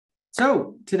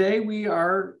So today we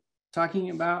are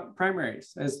talking about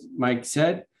primaries. As Mike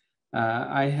said,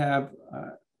 I have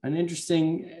an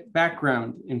interesting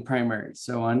background in primaries.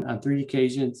 So on 3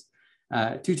 occasions,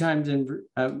 2 times in,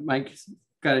 Mike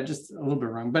got it just a little bit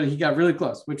wrong, but he got really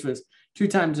close, which was 2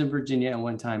 times in Virginia and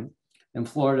 1 time in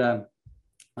Florida.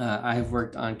 I have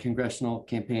worked on congressional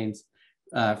campaigns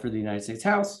for the United States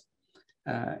House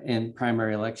in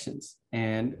primary elections.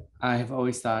 And I have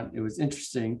always thought it was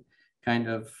interesting kind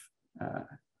of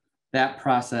that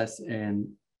process and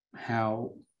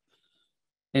how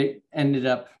it ended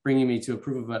up bringing me to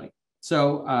approval voting.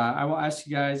 So I will ask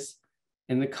you guys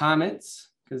in the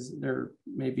comments, because there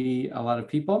may be a lot of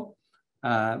people,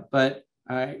 but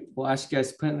I will ask you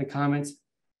guys to put in the comments. I'm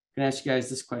gonna ask you guys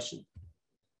this question.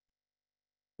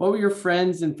 What will your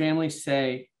friends and family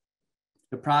say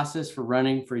the process for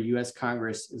running for US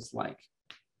Congress is like?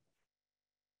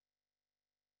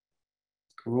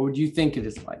 Or what would you think it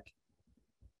is like?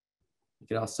 You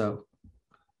could also,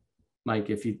 Mike,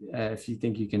 if you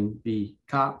think you can be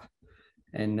cop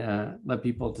and let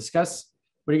people discuss.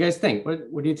 What do you guys think?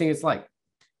 What do you think it's like?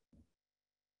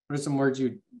 What are some words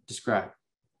you describe?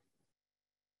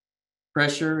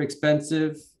 Pressure,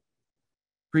 expensive,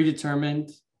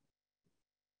 predetermined,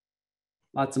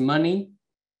 lots of money.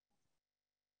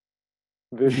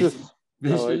 Vicious.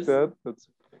 Vicious. I like that. That's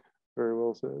very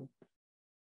well said.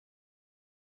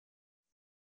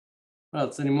 What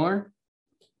else? Any more?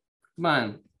 Come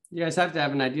on. You guys have to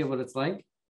have an idea what it's like.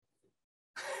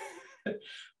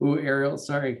 Ooh, Ariel,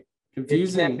 sorry.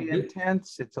 Confusing. It can be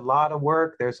intense. It's a lot of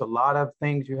work. There's a lot of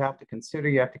things you have to consider.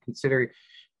 You have to consider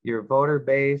your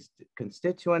voter-based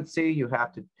constituency. You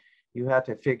have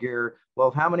to figure,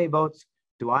 well, how many votes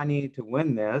do I need to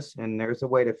win this? And there's a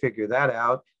way to figure that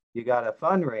out. You got to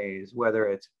fundraise, whether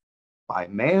it's by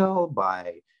mail,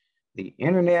 by the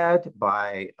internet,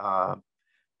 by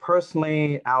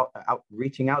personally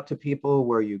reaching out to people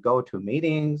where you go to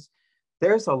meetings.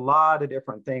 There's a lot of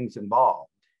different things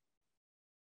involved.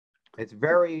 It's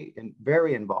very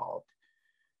involved.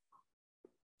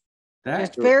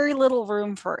 There's very little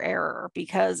room for error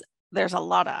because there's a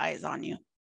lot of eyes on you.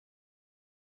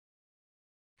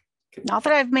 Not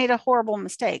that I've made a horrible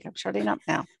mistake. I'm shutting up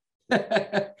now.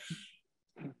 And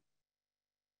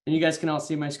you guys can all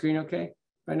see my screen okay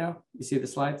right now? You see the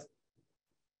slides?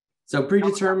 So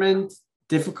predetermined,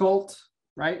 difficult,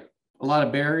 right? A lot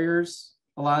of barriers,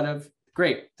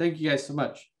 great. Thank you guys so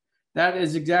much. That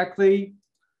is exactly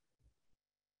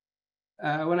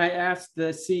when I asked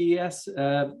the CES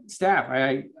staff,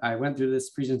 I went through this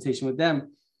presentation with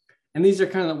them, and these are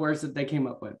kind of the words that they came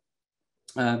up with.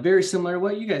 Very similar to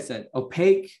what you guys said,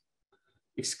 opaque,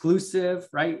 exclusive,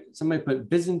 right? Somebody put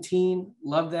Byzantine,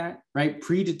 love that, right?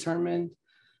 Predetermined,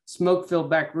 smoke-filled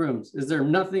back rooms. Is there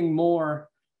nothing more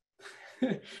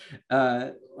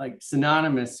like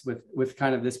synonymous with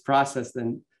kind of this process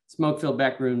than smoke-filled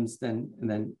back rooms, and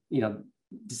then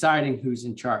deciding who's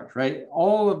in charge, right?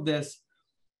 All of this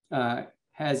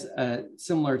has a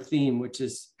similar theme, which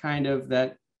is kind of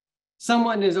that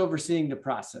someone is overseeing the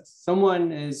process.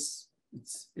 Somebody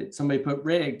put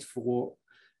rigged for,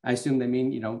 I assume they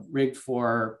mean, rigged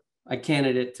for a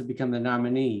candidate to become the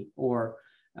nominee, or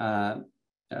that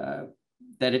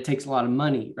it takes a lot of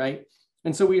money, right?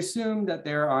 And so we assume that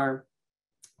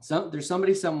there's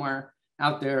somebody somewhere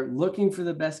out there looking for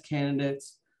the best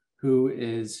candidates who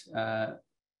is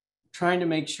trying to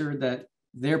make sure that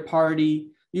their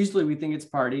party, usually we think it's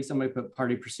party, somebody put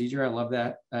party procedure. I love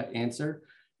that answer.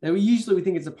 That we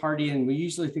think it's a party, and we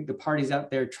usually think the party's out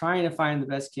there trying to find the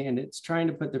best candidates, trying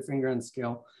to put their finger on the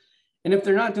scale. And if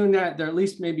they're not doing that, they're at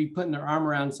least maybe putting their arm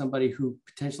around somebody who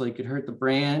potentially could hurt the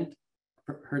brand,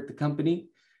 hurt the company,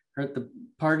 hurt the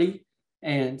party,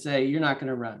 and say, you're not going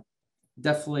to run.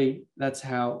 Definitely, that's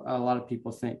how a lot of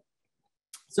people think.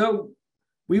 So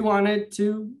we wanted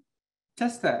to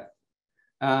test that.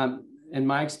 In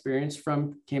my experience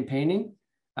from campaigning,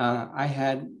 I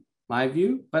had my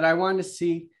view, but I wanted to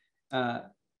see how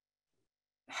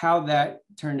that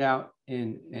turned out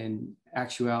in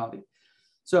actuality.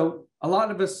 So a lot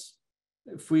of us,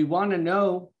 if we want to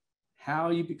know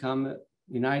how you become a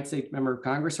United States member of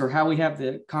Congress, or how we have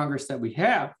the Congress that we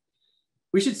have,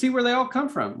 we should see where they all come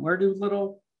from. Where do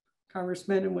little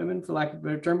congressmen and women, for lack of a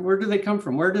better term, where do they come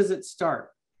from? Where does it start?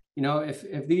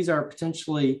 If these are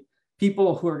potentially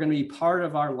people who are going to be part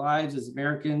of our lives as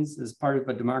Americans, as part of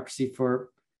a democracy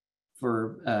for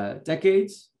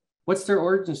decades, what's their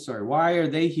origin story? Why are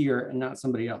they here and not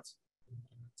somebody else?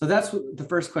 So that's the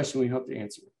first question we hope to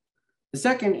answer. The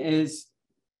second is,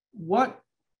 what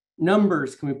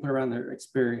numbers can we put around their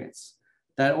experience,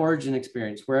 that origin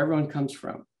experience, where everyone comes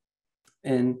from?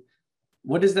 And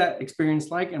what is that experience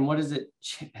like, and what is it?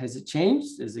 Has it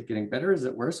changed? Is it getting better? Is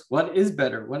it worse? What is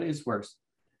better? What is worse?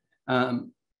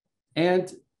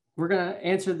 And we're going to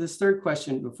answer this third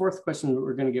question. The fourth question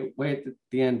we're going to get way at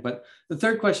the end, but the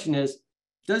third question is,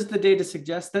 does the data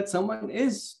suggest that someone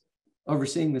is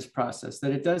overseeing this process?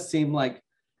 That it does seem like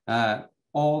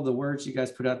all the words you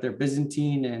guys put out there,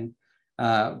 Byzantine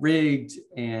and rigged,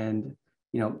 and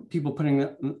people putting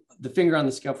the finger on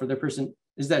the scale for their person.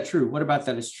 Is that true? What about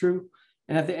that is true?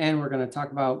 And at the end, we're going to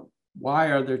talk about why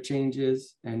are there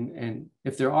changes, and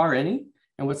if there are any,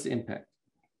 and what's the impact.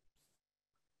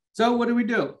 So what do we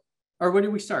do? Or where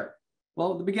do we start?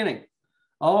 Well, at the beginning.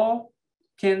 All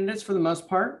candidates, for the most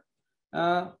part,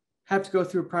 have to go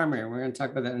through a primary. We're going to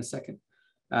talk about that in a second.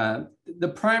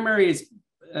 The primary is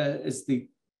the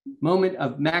moment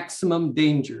of maximum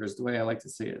danger, is the way I like to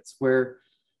say it. It's where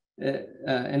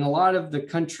in a lot of the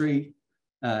country,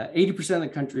 80% of the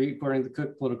country, according to the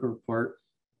Cook Political Report,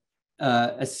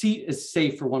 a seat is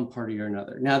safe for one party or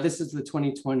another. Now, this is the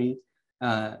 2020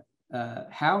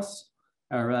 House,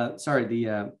 or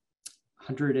the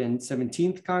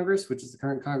 117th Congress, which is the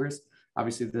current Congress.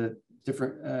 Obviously, the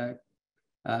different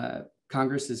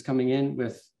Congress is coming in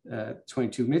with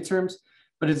 22 midterms,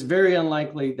 but it's very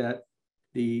unlikely that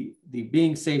the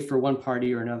being safe for one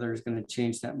party or another is going to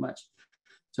change that much.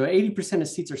 So 80% of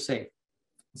seats are safe.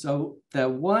 So the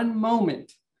one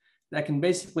moment that can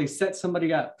basically set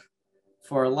somebody up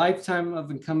for a lifetime of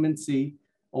incumbency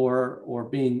or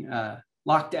being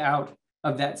locked out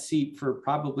of that seat for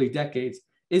probably decades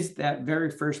is that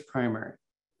very first primary.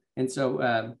 And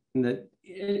so the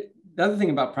other thing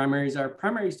about primaries are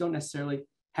primaries don't necessarily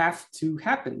have to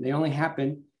happen. They only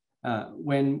happen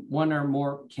when one or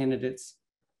more candidates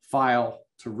file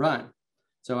to run.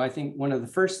 So I think one of the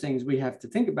first things we have to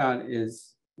think about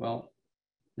is, well,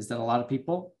 is that a lot of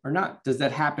people or not? Does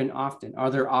that happen often? Are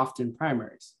there often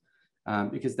primaries?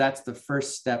 Because that's the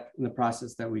first step in the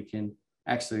process that we can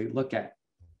actually look at.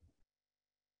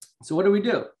 So what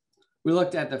do? We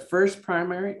looked at the first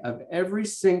primary of every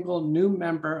single new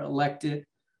member elected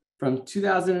from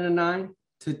 2009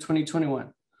 to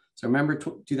 2021. So remember,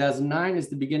 2009 is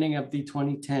the beginning of the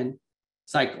 2010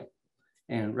 cycle.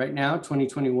 And right now,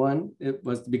 2021, it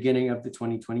was the beginning of the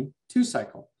 2022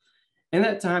 cycle. In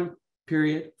that time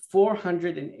period,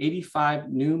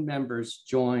 485 new members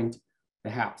joined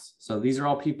the House. So these are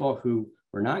all people who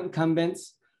were not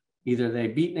incumbents. Either they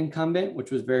beat an incumbent, which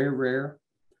was very rare,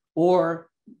 or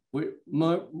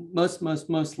most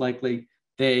likely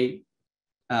they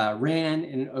ran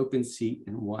in an open seat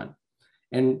and won.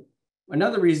 And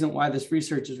another reason why this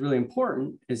research is really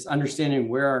important is understanding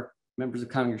where our members of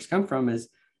Congress come from. Is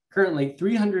currently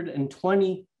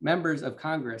 320 members of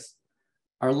Congress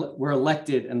were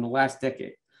elected in the last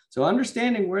decade. So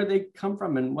understanding where they come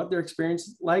from and what their experience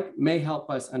is like may help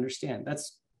us understand.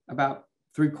 That's about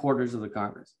 3/4 of the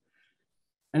Congress.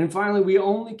 And then finally, we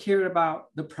only cared about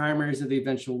the primaries of the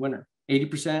eventual winner.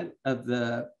 80% of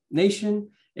the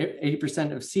nation,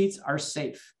 80% of seats are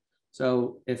safe.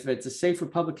 So if it's a safe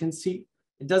Republican seat,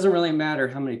 it doesn't really matter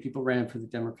how many people ran for the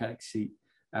Democratic seat.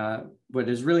 What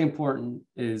is really important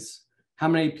is how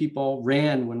many people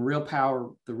ran when real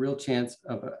power, the real chance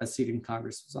of a seat in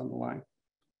Congress was on the line.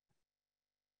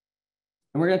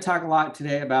 And we're going to talk a lot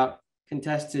today about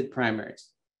contested primaries.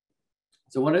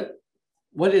 So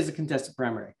what is a contested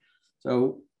primary?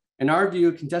 So in our view,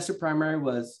 a contested primary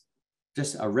was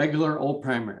just a regular old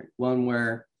primary, one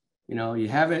where, you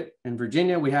have it in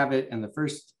Virginia, we have it in the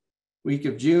first week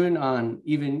of June on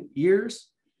even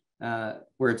years,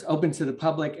 where it's open to the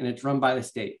public and it's run by the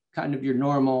state, kind of your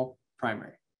normal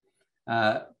primary.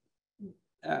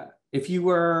 If you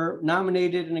were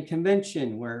nominated in a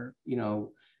convention where,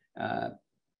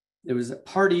 it was a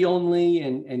party only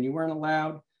and you weren't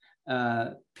allowed,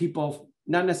 people,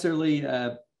 not necessarily,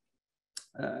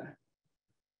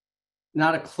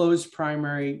 not a closed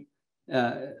primary,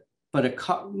 but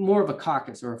more of a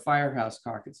caucus or a firehouse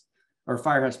caucus or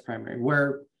firehouse primary,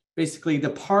 where basically the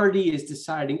party is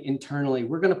deciding internally,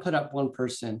 we're going to put up one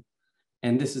person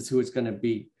and this is who it's going to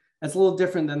be. That's a little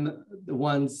different than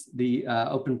the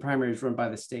open primaries run by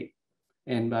the state.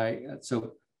 And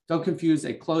so don't confuse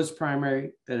a closed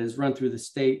primary that is run through the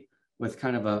state with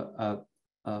kind of a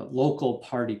local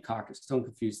party caucus. Don't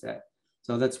confuse that.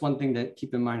 So that's one thing to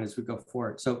keep in mind as we go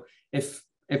forward. So if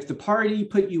the party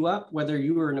put you up, whether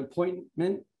you were an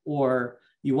appointment or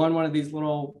you won one of these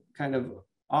little kind of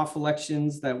off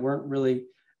elections that weren't really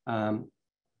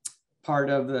part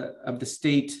of the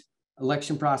state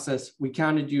election process, we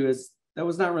counted you as that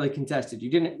was not really contested. You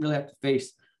didn't really have to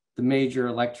face the major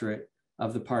electorate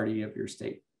of the party of your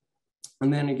state.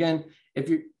 And then again, if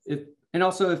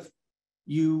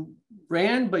you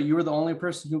ran, but you were the only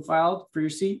person who filed for your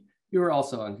seat, you were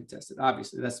also uncontested.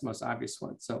 Obviously, that's the most obvious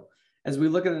one. So as we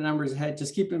look at the numbers ahead,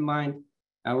 just keep in mind,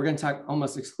 we're going to talk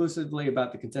almost exclusively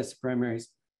about the contested primaries.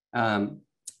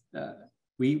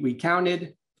 We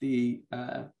counted the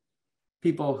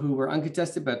people who were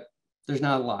uncontested, but there's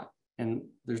not a lot. And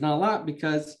there's not a lot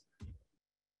because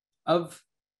of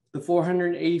the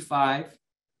 485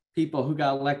 people who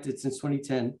got elected since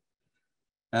 2010,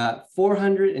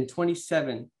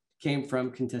 427 came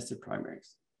from contested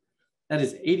primaries. That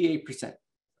is 88%.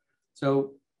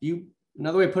 So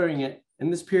another way of putting it, in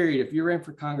this period, if you ran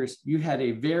for Congress, you had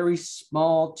a very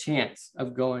small chance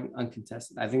of going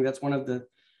uncontested. I think that's one of the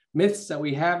myths that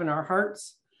we have in our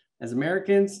hearts as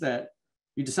Americans, that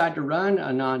you decide to run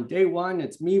and on day one,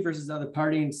 it's me versus the other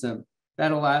party and some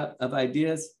battle of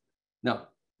ideas. No,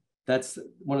 that's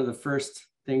one of the first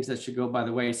things that should go by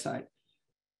the wayside.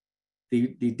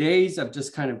 The days of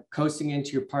just kind of coasting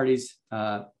into your party's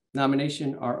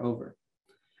nomination are over.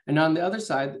 And on the other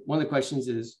side, one of the questions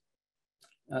is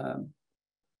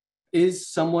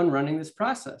someone running this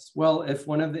process? Well, if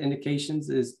one of the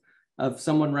indications of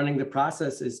someone running the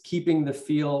process is keeping the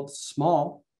field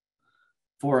small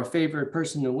for a favored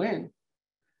person to win,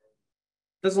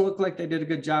 doesn't look like they did a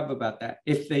good job about that,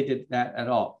 if they did that at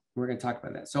all. We're going to talk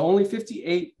about that. So only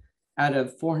 58 out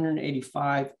of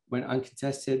 485 went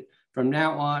uncontested. From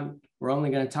now on, we're only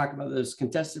going to talk about those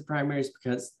contested primaries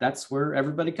because that's where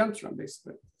everybody comes from,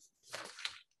 basically.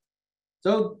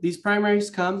 So these primaries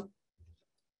come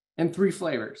in 3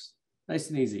 flavors, nice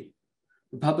and easy.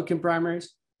 Republican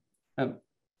primaries, and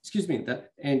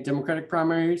Democratic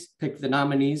primaries pick the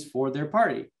nominees for their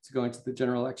party to go into the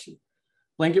general election.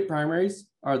 Blanket primaries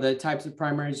are the types of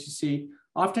primaries you see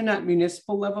often at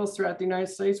municipal levels throughout the United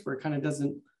States, where it kind of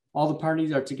doesn't, all the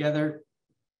parties are together.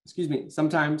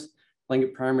 Sometimes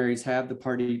blanket primaries have the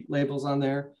party labels on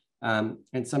there.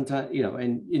 And sometimes,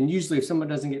 and usually if someone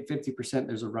doesn't get 50%,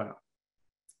 there's a runoff.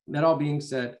 That all being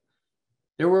said,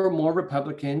 there were more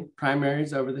Republican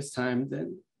primaries over this time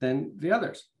than the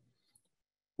others.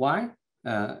 Why?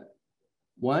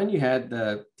 One, you had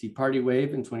the Tea Party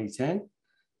wave in 2010.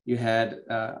 You had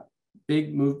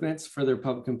big movements for the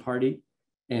Republican Party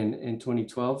in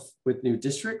 2012 with new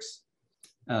districts.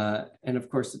 And of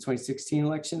course, the 2016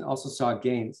 election also saw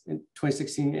gains. In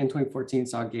 2016 and 2014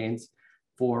 saw gains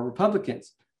for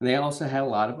Republicans. And they also had a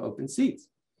lot of open seats.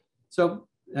 So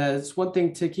it's one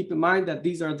thing to keep in mind that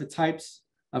these are the types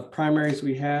of primaries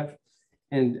we have.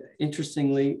 And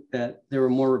interestingly, that there were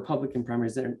more Republican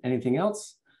primaries than anything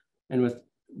else. And with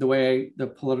the way the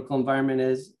political environment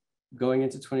is going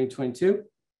into 2022,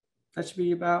 that should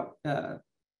be about, that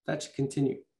should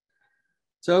continue.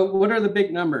 So what are the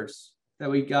big numbers that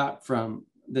we got from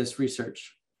this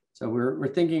research? So we're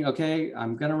thinking, okay,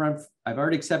 I'm gonna run, I've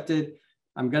already accepted,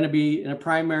 I'm gonna be in a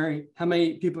primary. How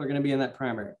many people are gonna be in that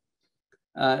primary?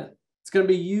 It's gonna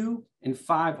be you and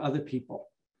 5 other people.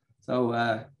 So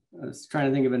I was trying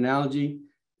to think of an analogy.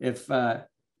 If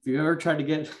you ever tried to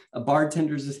get a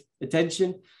bartender's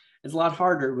attention, it's a lot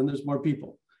harder when there's more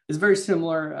people. It's very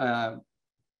similar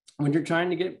when you're trying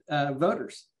to get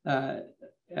voters'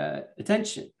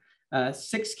 attention.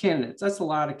 6 candidates, that's a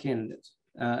lot of candidates.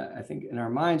 I think in our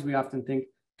minds, we often think,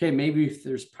 okay, maybe if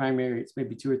there's primary, it's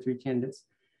maybe 2 or 3 candidates.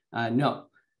 No,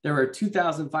 there were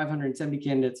 2,570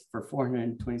 candidates for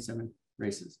 427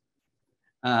 races.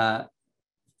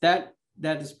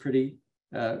 That is pretty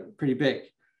big.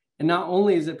 And not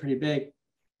only is it pretty big,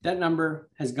 that number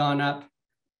has gone up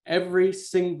every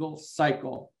single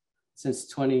cycle since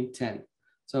 2010.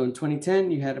 So in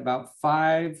 2010, you had about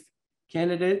 5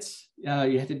 candidates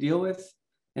you had to deal with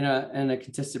in a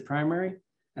contested primary.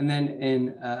 And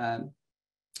then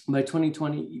by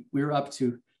 2020, we were up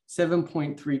to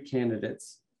 7.3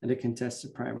 candidates in a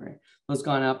contested primary. Those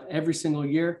gone up every single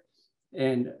year.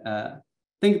 And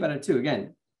think about it too,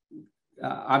 again,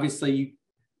 obviously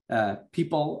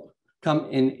people come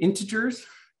in integers,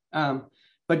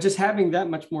 but just having that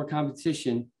much more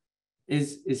competition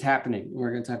is happening.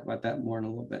 We're going to talk about that more in a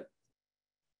little bit.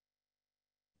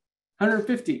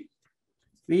 150.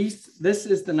 This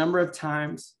is the number of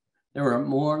times there were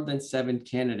more than 7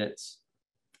 candidates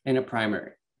in a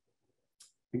primary.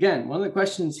 Again, one of the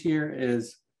questions here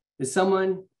is it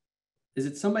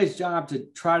somebody's job to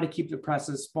try to keep the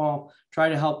process small, try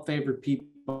to help favored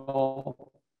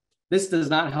people? This does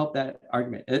not help that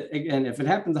argument. Again, if it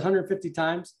happens 150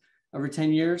 times over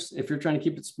 10 years, if you're trying to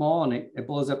keep it small and it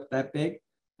blows up that big,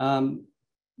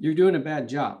 you're doing a bad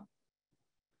job.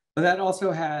 But that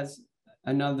also has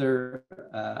another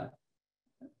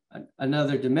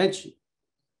dimension.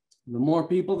 The more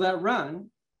people that run,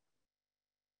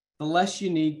 the less you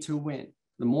need to win,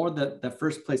 the more that the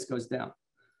first place goes down.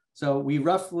 So we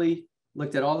roughly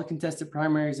looked at all the contested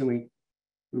primaries and we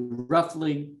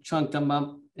roughly chunked them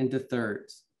up into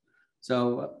thirds.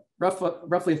 So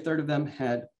roughly a third of them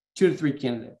had 2 to 3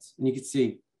 candidates. And you can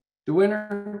see the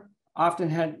winner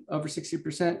often had over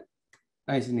 60%,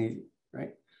 nice and easy,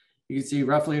 right? You can see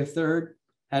roughly a third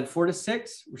had 4 to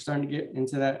 6. We're starting to get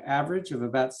into that average of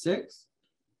about 6.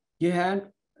 You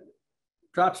had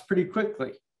drops pretty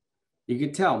quickly. You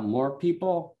could tell more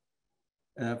people,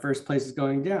 first place is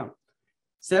going down.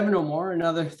 7 or more,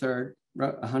 another third,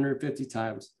 150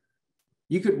 times.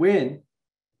 You could win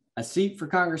a seat for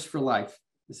Congress for life,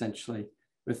 essentially,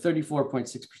 with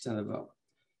 34.6% of the vote.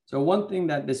 So one thing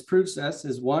that this proves to us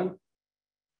is, one,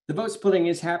 the vote splitting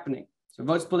is happening. So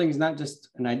vote splitting is not just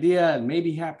an idea and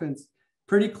maybe happens.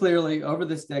 Pretty clearly over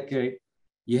this decade,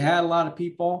 you had a lot of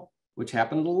people, which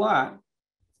happened a lot,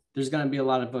 there's going to be a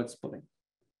lot of vote splitting.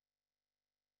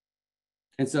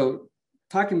 And so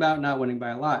talking about not winning by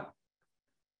a lot,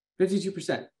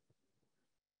 52%,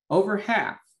 over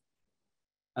half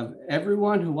of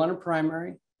everyone who won a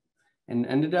primary and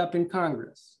ended up in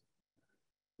Congress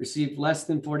received less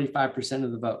than 45%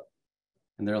 of the vote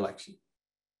in their election.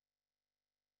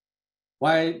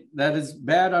 Why that is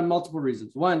bad on multiple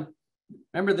reasons. One,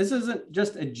 remember, this isn't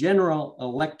just a general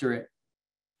electorate.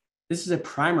 This is a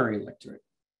primary electorate.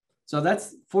 So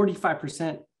that's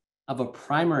 45% of a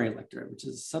primary electorate, which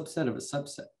is a subset of a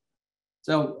subset.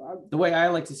 So the way I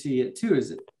like to see it too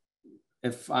is that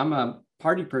if I'm a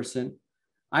party person,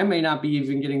 I may not be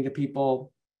even getting the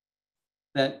people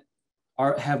that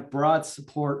have broad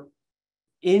support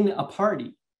in a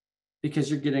party, because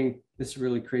you're getting this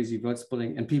really crazy vote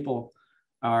splitting and people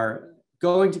are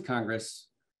going to Congress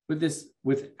with this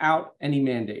without any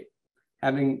mandate,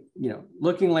 having,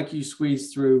 looking like you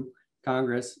squeeze through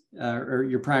Congress or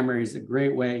your primary is a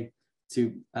great way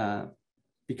to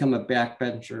become a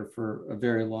backbencher for a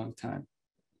very long time.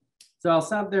 So I'll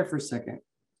stop there for a second.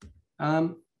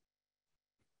 I'll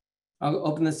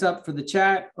open this up for the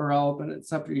chat, or I'll open it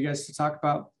up for you guys to talk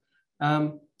about.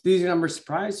 Do these numbers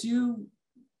surprise you?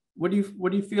 What do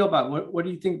you feel about? What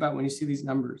do you think about when you see these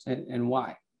numbers, and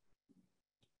why?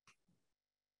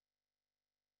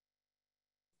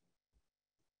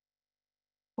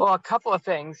 Well, a couple of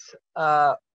things.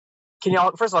 First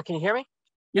of all, can you hear me?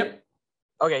 Yep.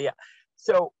 Okay, yeah.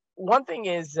 So one thing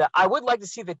is, I would like to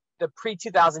see the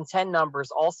pre-2010 numbers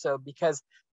also, because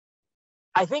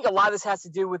I think a lot of this has to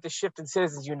do with the shift in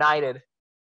Citizens United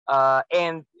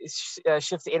and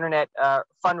shift to internet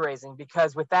fundraising,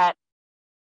 because with that,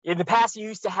 in the past, you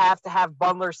used to have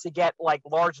bundlers to get like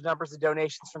large numbers of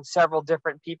donations from several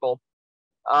different people.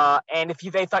 And if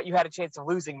they thought you had a chance of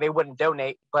losing, they wouldn't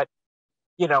donate. But,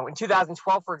 in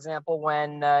 2012, for example,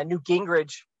 when Newt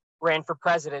Gingrich ran for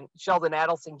president, Sheldon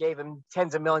Adelson gave him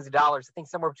tens of millions of dollars, I think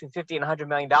somewhere between $50 and $100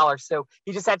 million. So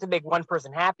he just had to make one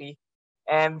person happy,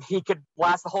 and he could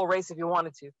last the whole race if he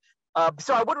wanted to.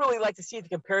 So I would really like to see the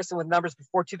comparison with numbers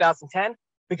before 2010,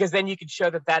 because then you could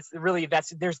show that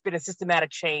there's been a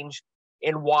systematic change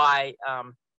in why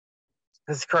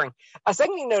this is occurring. A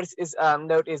second thing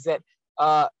note is that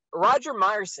Roger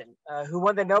Myerson, who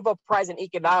won the Nobel Prize in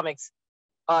economics,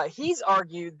 he's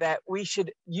argued that we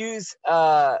should use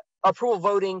approval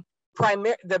voting.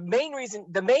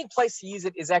 The main place to use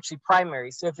it is actually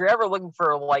primaries. So if you're ever looking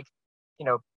for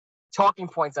talking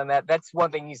points on that, that's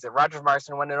one thing to use it. Roger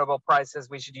Myerson won the Nobel Prize, says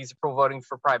we should use approval voting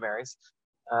for primaries.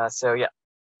 So yeah.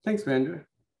 Thanks, Andrew.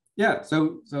 Yeah,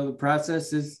 so the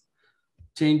process is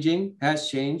changing, has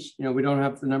changed. We don't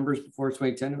have the numbers before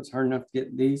 2010. It was hard enough to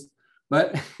get these,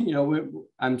 but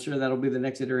I'm sure that'll be the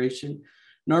next iteration.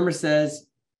 Norma says,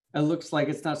 it looks like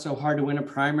it's not so hard to win a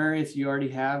primary if you already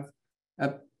have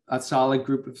a solid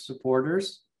group of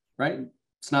supporters, right?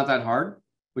 It's not that hard,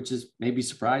 which is maybe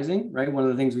surprising, right? One of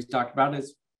the things we talked about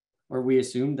is, or we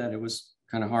assumed that it was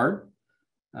kind of hard.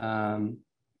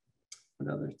 What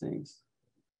other things?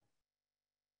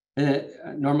 And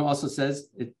Norma also says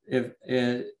it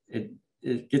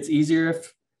gets easier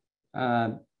if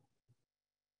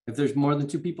there's more than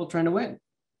 2 people trying to win.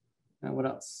 Now, what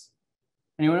else?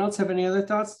 Anyone else have any other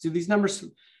thoughts? Do these numbers,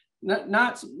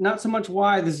 not so much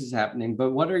why this is happening,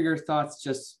 but what are your thoughts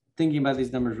just thinking about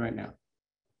these numbers right now?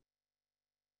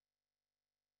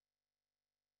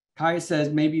 Kaya says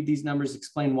maybe these numbers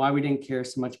explain why we didn't care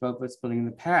so much about vote splitting in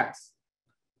the past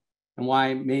and why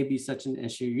it may be such an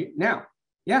issue now.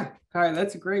 Yeah, Kaya,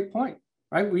 that's a great point,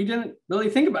 right? We didn't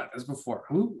really think about this before.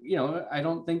 I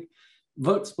don't think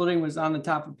vote splitting was on the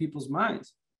top of people's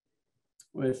minds.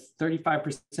 With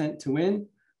 35% to win,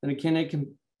 then a candidate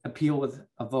can appeal with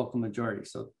a vocal majority.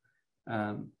 So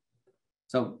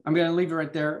So I'm going to leave it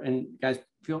right there, and guys,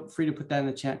 feel free to put that in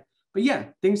the chat. But yeah,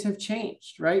 things have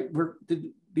changed, right?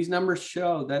 These numbers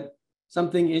show that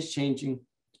something is changing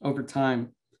over time,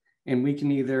 and we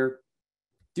can either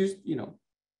do,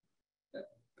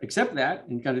 accept that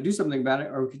and kind of do something about it,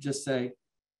 or we could just say,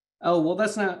 oh, well,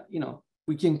 that's not,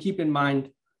 we can keep in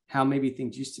mind how maybe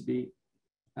things used to be,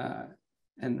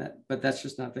 but that's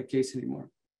just not the case anymore.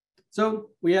 So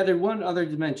we added one other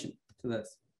dimension to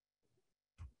this.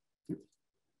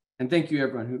 And thank you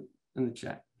everyone who in the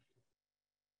chat.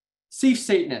 Seat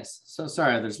stateness. So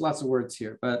sorry, there's lots of words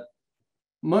here, but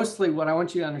mostly what I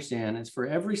want you to understand is for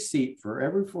every seat, for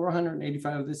every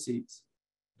 485 of the seats,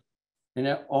 and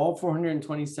at all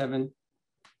 427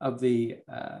 of the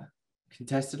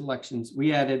contested elections,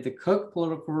 we added the Cook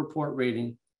Political Report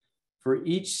rating for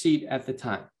each seat at the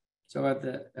time. So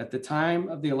at the time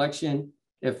of the election,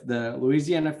 if the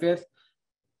Louisiana 5th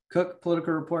Cook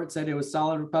Political Report said it was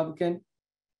solid Republican,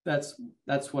 that's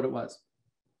what it was.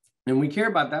 And we care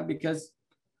about that because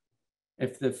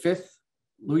if the 5th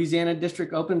Louisiana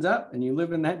district opens up and you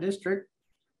live in that district,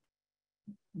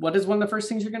 what is one of the first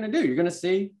things you're going to do? You're going to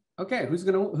see, okay, who's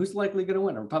likely going to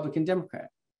win, a Republican,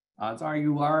 Democrat? Odds are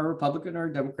you are a Republican or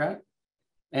a Democrat,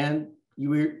 and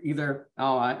you either,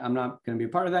 oh, I'm not going to be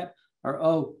a part of that, or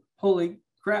oh, holy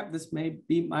crap, this may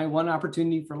be my one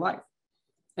opportunity for life.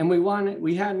 And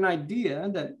we had an idea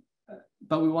that,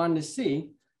 but we wanted to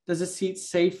see, does a seat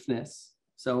safeness,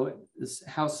 so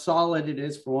how solid it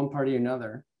is for one party or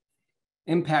another,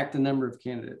 impact the number of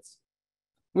candidates?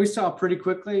 We saw pretty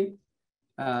quickly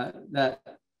that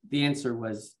the answer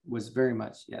was very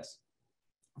much yes.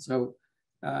 So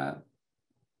Cook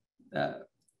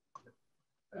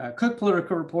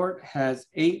Political Report has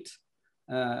 8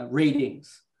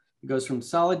 ratings. It goes from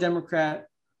solid Democrat,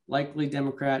 likely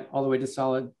Democrat, all the way to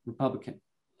solid Republican.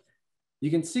 You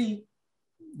can see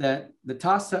that the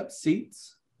toss-up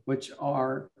seats, which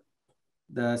are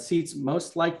the seats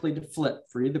most likely to flip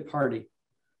for either party,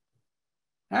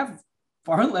 have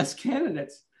far less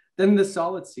candidates than the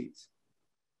solid seats.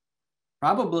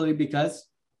 Probably because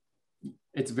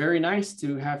it's very nice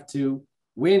to have to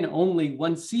win only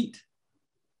one seat,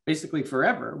 basically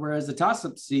forever. Whereas the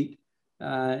toss-up seat,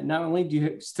 not only do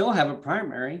you still have a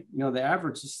primary, the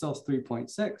average is still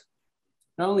 3.6.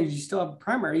 Not only do you still have a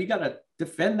primary, you got to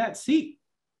defend that seat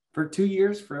for 2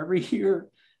 years for every year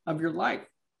of your life.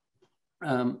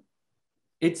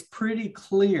 It's pretty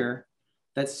clear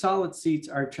that solid seats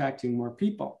are attracting more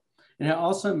people. And it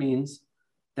also means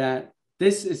that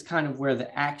this is kind of where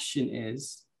the action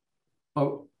is.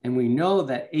 And we know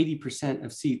that 80%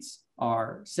 of seats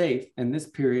are safe. In this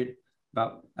period,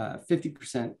 about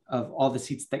 50% of all the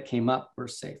seats that came up were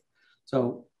safe.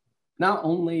 So not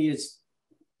only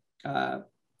are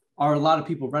a lot of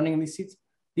people running in these seats,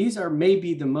 these are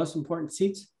maybe the most important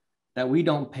seats that we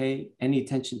don't pay any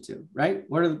attention to, right?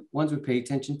 What are the ones we pay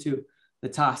attention to? The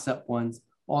toss-up ones,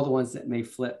 all the ones that may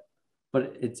flip.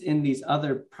 But it's in these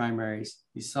other primaries,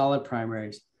 these solid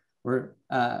primaries, where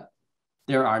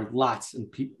there are lots of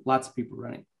people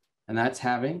running. And that's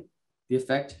having the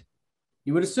effect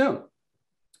you would assume.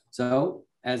 So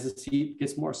as the seat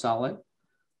gets more solid,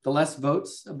 the less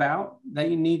votes about that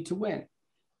you need to win.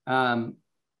 And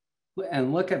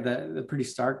look at the pretty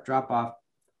stark drop off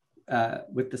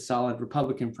with the solid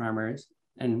Republican primaries.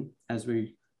 And as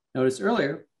we noticed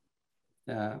earlier,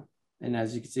 and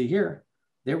as you can see here,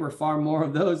 there were far more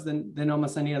of those than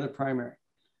almost any other primary.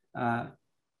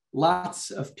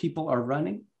 Lots of people are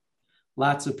running.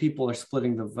 Lots of people are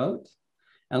splitting the vote.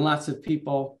 And lots of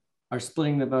people are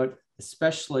splitting the vote,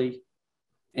 especially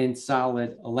in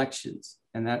solid elections.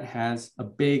 And that has a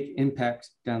big impact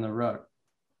down the road.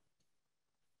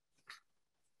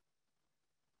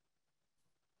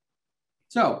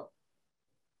 So,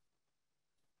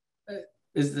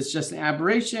 is this just an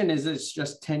aberration? Is this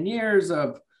just 10 years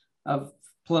of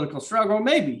political struggle?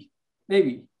 Maybe.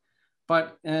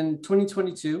 But in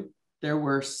 2022, there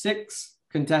were 6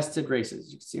 contested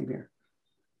races. You can see them here.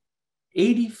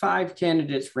 85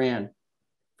 candidates ran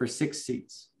for 6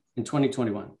 seats in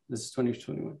 2021. This is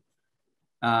 2021.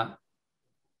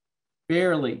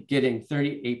 Barely getting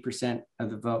 38% of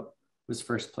the vote was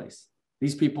first place.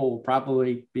 These people will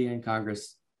probably be in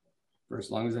Congress for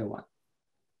as long as they want.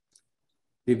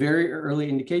 The very early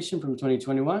indication from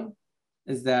 2021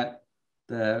 is that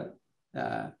the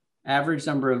average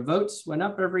number of votes went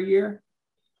up every year,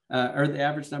 or the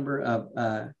average number of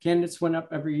candidates went up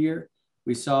every year.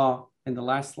 We saw in the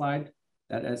last slide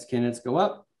that as candidates go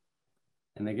up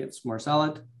and they get more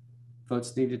solid,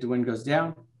 votes needed to win goes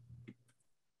down.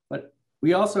 But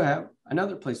we also have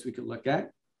another place we could look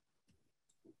at,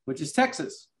 which is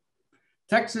Texas.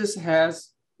 Texas has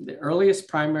the earliest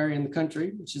primary in the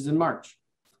country, which is in March.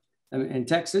 In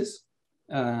Texas,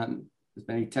 as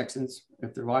many Texans,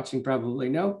 if they're watching, probably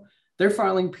know, their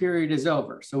filing period is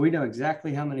over. So we know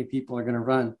exactly how many people are going to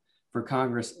run for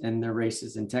Congress in their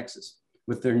races in Texas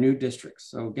with their new districts.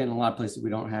 So again, a lot of places we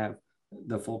don't have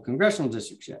the full congressional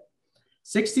districts yet.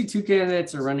 62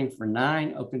 candidates are running for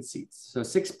 9 open seats. So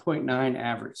 6.9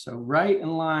 average. So right in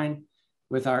line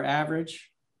with our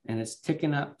average, and it's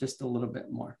ticking up just a little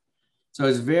bit more. So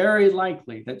it's very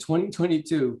likely that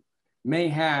 2022 may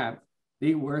have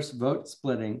the worst vote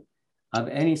splitting of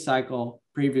any cycle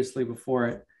previously before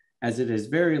it, as it is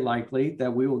very likely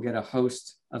that we will get a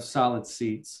host of solid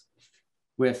seats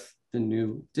with the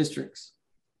new districts.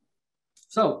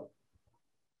 So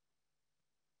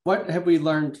what have we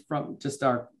learned from just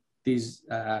these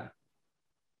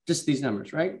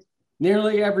numbers, right?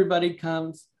 Nearly everybody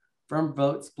comes from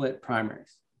vote split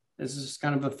primaries. This is just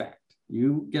kind of a fact.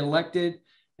 You get elected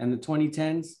in the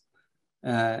 2010s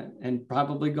and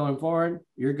probably going forward,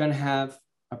 you're going to have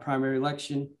a primary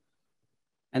election,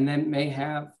 and then may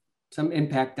have some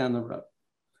impact down the road.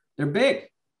 They're big.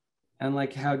 And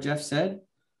like how Jeff said,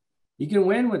 you can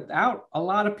win without a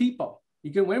lot of people.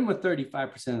 You can win with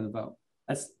 35% of the vote.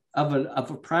 That's of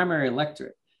a primary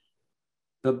electorate.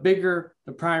 The bigger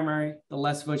the primary, the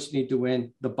less votes you need to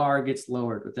win. The bar gets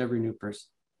lowered with every new person.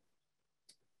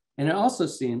 And it also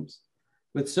seems,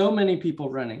 with so many people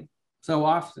running so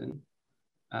often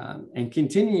and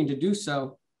continuing to do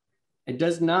so, it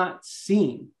does not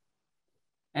seem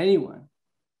anyone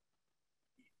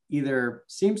either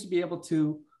seems to be able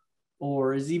to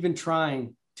or is even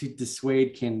trying to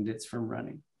dissuade candidates from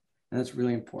running. And that's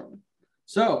really important.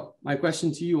 So my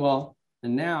question to you all,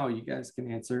 and now you guys can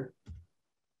answer,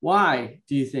 why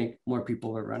do you think more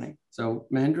people are running? So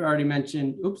Mahendra already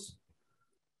mentioned,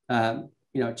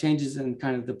 changes in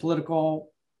kind of the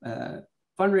political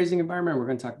fundraising environment. We're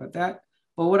going to talk about that.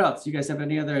 But what else? You guys have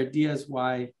any other ideas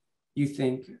why you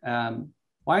think,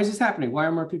 why is this happening? Why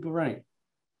are more people running?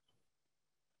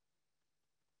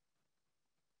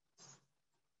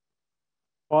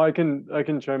 Well, I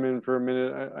can chime in for a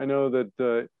minute. I know that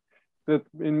that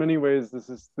in many ways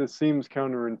this seems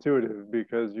counterintuitive,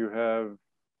 because you have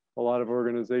a lot of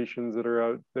organizations that are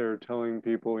out there telling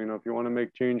people, if you want to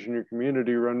make change in your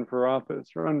community, run for office,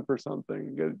 run for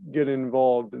something, get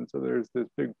involved. And so there's this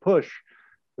big push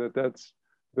that's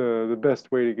the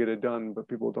best way to get it done, but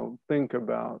people don't think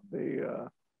about the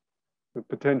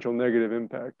potential negative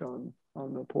impact on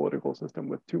the political system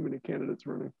with too many candidates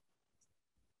running.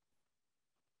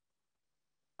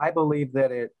 I believe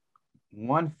that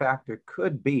one factor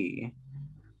could be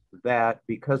that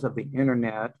because of the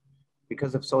internet,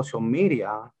 because of social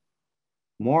media,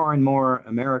 more and more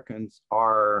Americans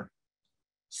are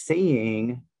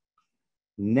seeing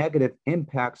negative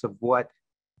impacts of what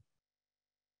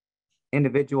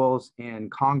individuals in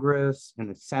Congress, in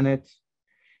the Senate,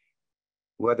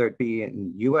 whether it be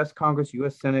in US Congress,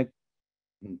 US Senate,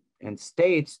 and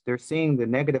states, they're seeing the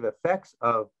negative effects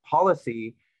of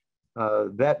policy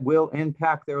that will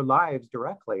impact their lives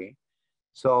directly.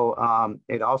 So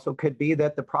it also could be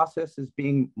that the process is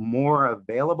being more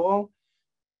available,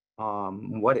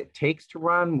 what it takes to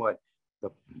run,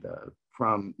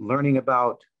 from learning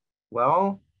about,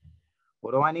 well,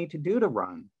 what do I need to do to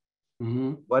run?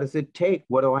 Mm-hmm. What does it take?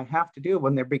 What do I have to do?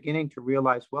 When they're beginning to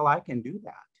realize, well, I can do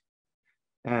that.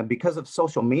 And because of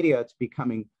social media, it's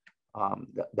becoming,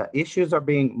 the issues are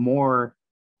being more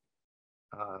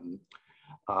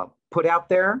put out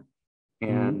there,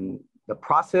 and the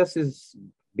process is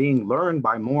being learned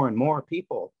by more and more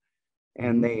people,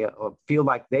 and they feel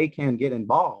like they can get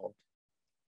involved.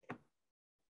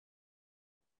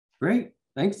 Great.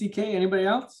 Thanks, DK. Anybody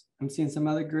else? I'm seeing some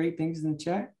other great things in the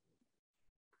chat.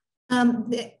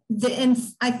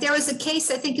 There was a case,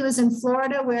 I think it was in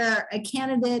Florida, where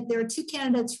there were 2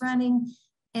 candidates running,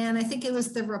 and I think it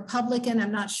was the Republican,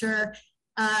 I'm not sure,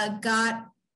 got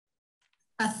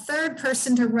a 3rd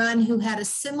person to run who had a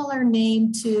similar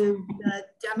name to the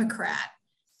Democrat,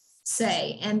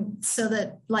 say, and so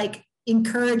that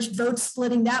encouraged vote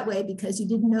splitting that way because you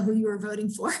didn't know who you were voting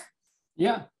for.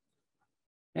 Yeah,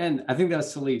 and I think that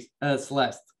was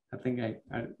Celeste. I think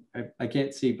I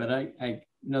can't see, but I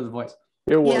know the voice.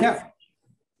 It was.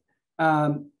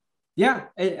 Yeah.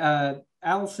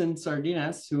 Allison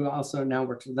Sardinas, who also now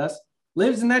works with us,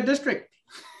 lives in that district.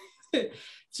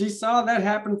 She saw that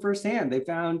happen firsthand. They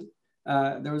found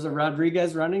there was a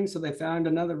Rodriguez running, so they found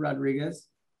another Rodriguez.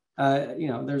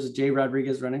 There's a Jay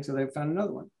Rodriguez running, so they found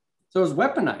another one. So it was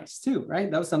weaponized too,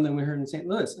 right? That was something we heard in St.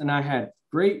 Louis. And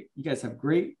you guys have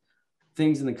great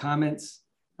things in the comments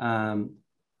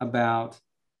about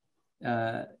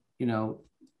you know,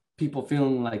 people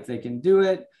feeling like they can do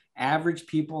it. Average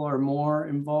people are more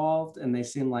involved, and they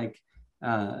seem like,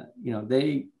 you know,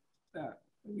 you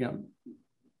know,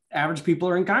 average people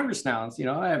are in Congress now. It's, you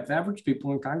know, I have average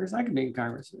people in Congress, I can be in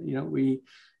Congress. You know,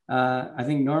 I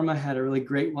think Norma had a really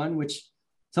great one, which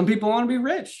some people want to be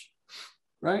rich,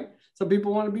 right? Some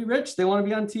people want to be rich. They want to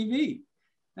be on TV.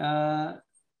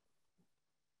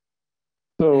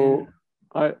 So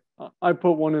I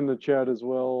put one in the chat as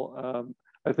well.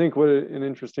 I think an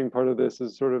interesting part of this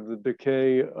is sort of the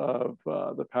decay of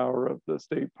the power of the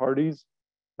state parties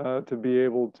to be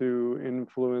able to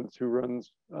influence who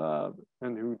runs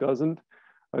and who doesn't.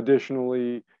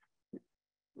 Additionally,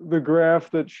 the graph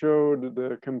that showed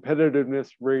the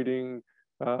competitiveness rating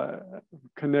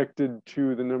connected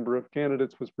to the number of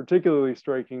candidates was particularly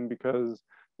striking because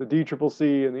the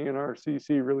DCCC and the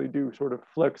NRCC really do sort of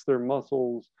flex their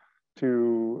muscles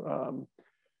to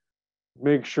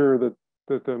make sure that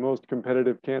the most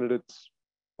competitive candidates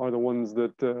are the ones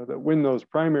that win those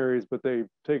primaries, but they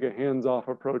take a hands-off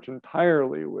approach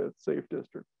entirely with safe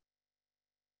districts.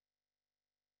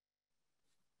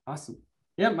 Awesome.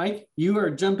 Yeah, Mike, you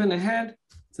are jumping ahead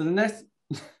to the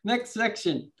next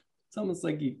section. It's almost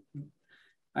like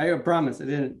I promise I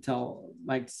didn't tell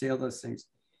Mike to say all those things.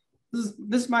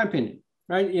 This is my opinion,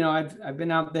 right? You know, I've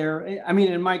been out there. I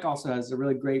mean, and Mike also has a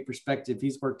really great perspective.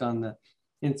 He's worked on the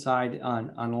inside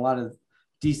on a lot of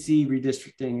DC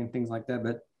redistricting and things like that.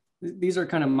 But these are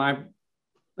kind of my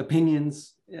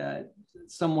opinions,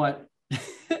 somewhat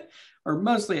or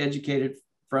mostly educated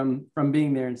from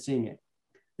being there and seeing it.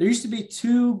 There used to be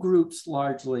two groups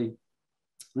largely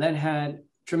that had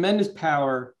tremendous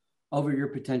power over your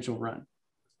potential run.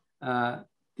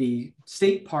 The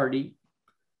state party,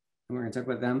 and we're going to talk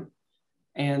about them,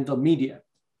 and the media.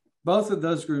 Both of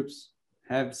those groups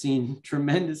have seen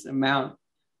tremendous amount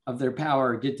of their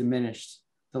power get diminished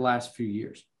the last few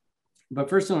years. But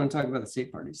first I want to talk about the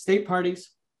state parties. State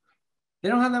parties, they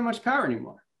don't have that much power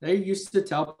anymore. They used to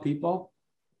tell people,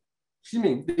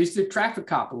 they used to traffic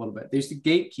cop a little bit. They used to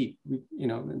gatekeep, you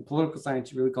know, in political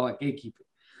science, you really call it gatekeeping.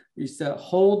 They used to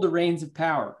hold the reins of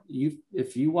power.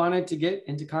 If you wanted to get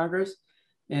into Congress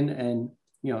and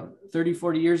you know, 30,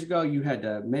 40 years ago, you had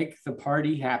to make the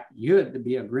party happy. You had to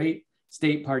be a great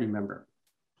state party member.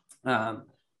 Not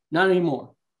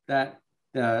anymore.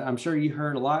 I'm sure you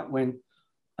heard a lot when,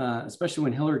 especially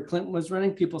when Hillary Clinton was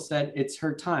running, people said it's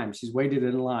her time. She's waited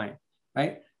in line,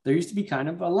 right? There used to be kind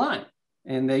of a line,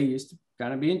 and they used to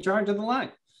kind of be in charge of the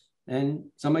line. And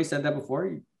somebody said that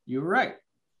before, you were right.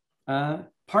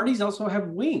 Parties also have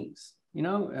wings. You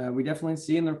know, we definitely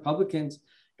see in the Republicans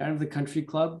kind of the country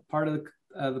club part of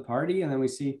the party, and then we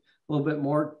see a little bit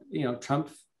more, you know, Trump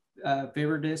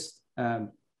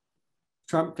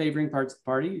Trump favoring parts of the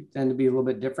party tend to be a little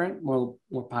bit different, more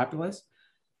populist.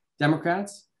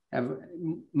 Democrats have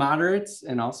moderates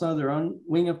and also their own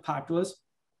wing of populists,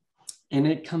 and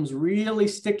it comes really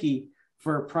sticky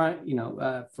for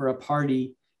a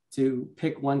party to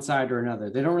pick one side or another.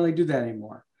 They don't really do that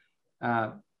anymore.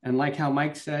 And like how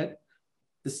Mike said,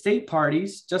 the state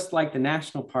parties, just like the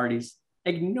national parties,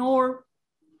 ignore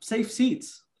safe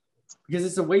seats because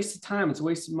it's a waste of time. It's a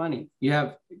waste of money. You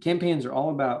have campaigns are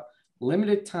all about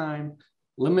limited time,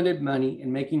 limited money,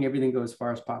 and making everything go as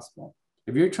far as possible.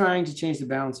 If you're trying to change the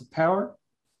balance of power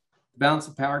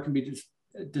can be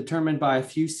determined by a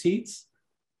few seats.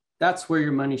 That's where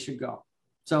your money should go.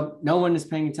 So no one is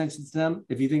paying attention to them.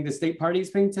 If you think the state party is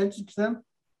paying attention to them,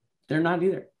 they're not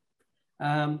either.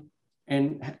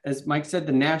 And as Mike said,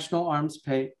 the national arms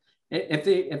pay,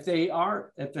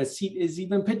 if a seat is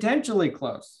even potentially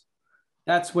close,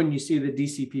 that's when you see the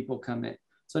DC people come in.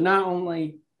 So not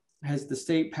only has the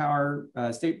state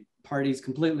parties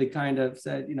completely kind of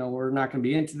said, you know, we're not going to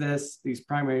be into this. These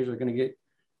primaries are going to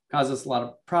cause us a lot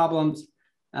of problems.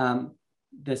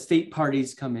 The state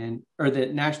parties come in, or the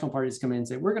national parties come in and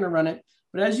say, we're going to run it.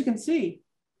 But as you can see,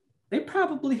 they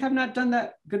probably have not done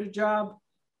that good a job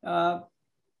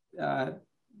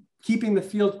keeping the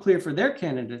field clear for their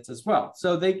candidates as well.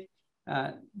 So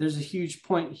there's a huge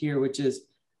point here, which is,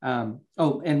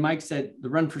 and Mike said the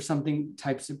run for something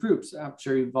types of groups. I'm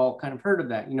sure you've all kind of heard of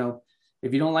that. You know,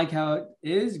 if you don't like how it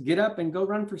is, get up and go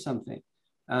run for something.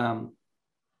 You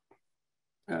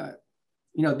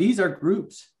know, these are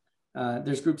groups.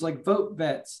 There's groups like Vote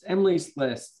Vets, Emily's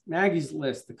List, Maggie's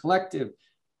List, The Collective,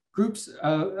 groups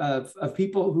of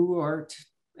people who are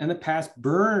in the past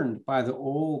burned by the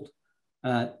old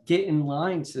get in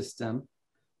line system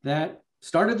that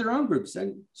started their own groups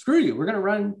and screw you, we're going to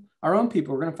run our own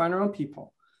people. We're going to find our own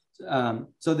people.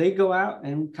 So they go out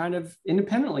and kind of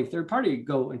independently, third party,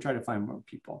 go and try to find more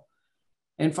people.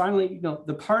 And finally, you know,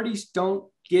 the parties don't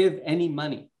give any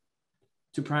money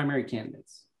to primary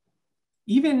candidates.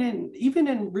 Even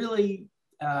in really,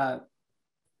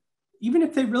 even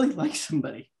if they really like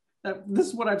somebody, this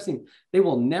is what I've seen. They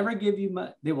will never give you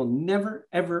money. They will never,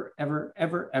 ever, ever,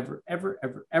 ever, ever, ever,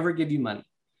 ever, ever give you money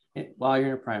while you're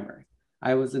in a primary.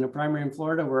 I was in a primary in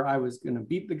Florida where I was going to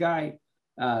beat the guy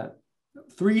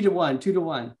 3 to 1, 2 to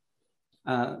 1.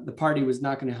 The party was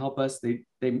not going to help us.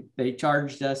 They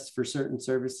charged us for certain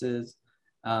services.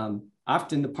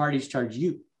 Often the parties charge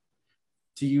you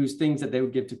to use things that they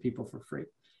would give to people for free.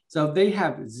 So they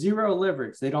have zero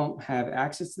leverage. They don't have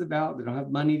access to the ballot. They don't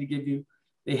have money to give you.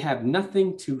 They have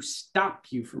nothing to stop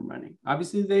you from running.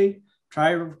 Obviously, they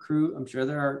try to recruit. I'm sure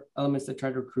there are elements that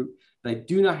try to recruit. They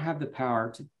do not have the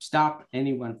power to stop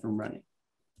anyone from running.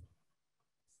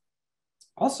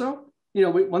 Also, you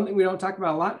know, one thing we don't talk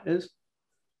about a lot is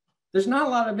there's not a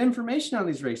lot of information on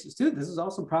these races too. This is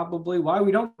also probably why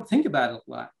we don't think about it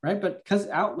a lot, right? But because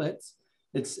outlets,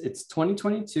 it's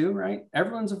 2022, right?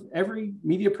 Every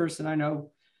media person I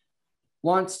know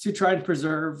wants to try to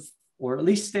preserve or at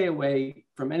least stay away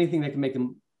from anything that can make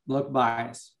them look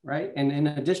biased, right? And in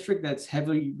a district that's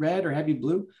heavily red or heavy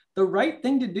blue, the right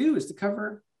thing to do is to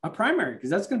cover a primary because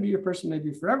that's going to be your person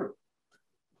maybe forever.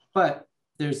 But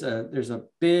there's a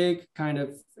big kind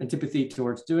of antipathy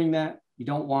towards doing that. You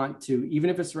don't want to, even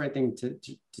if it's the right thing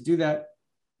to do that.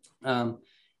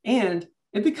 And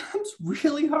it becomes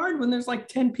really hard when there's like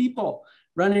 10 people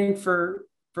running for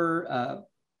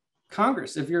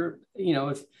Congress. If you're, you know,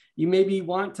 if you maybe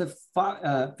want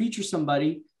to feature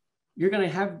somebody, you're going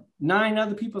to have 9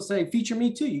 other people say, feature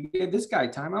me too. You gave this guy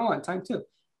time. I want time too.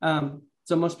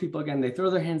 So most people, again, they throw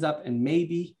their hands up and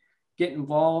maybe get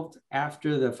involved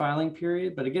after the filing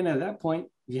period. But again, at that point,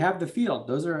 you have the field.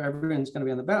 Everyone's going to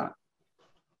be on the ballot.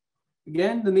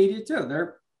 Again, the media too.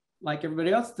 They're like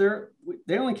everybody else.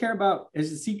 They only care about,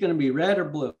 is the seat going to be red or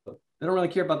blue? They don't really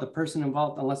care about the person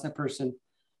involved unless that person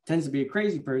tends to be a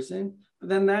crazy person. But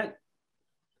then that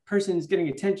person is getting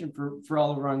attention for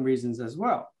all the wrong reasons as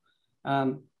well.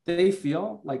 They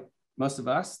feel like most of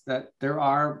us that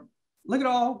look at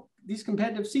all these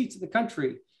competitive seats in the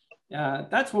country.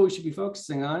 That's what we should be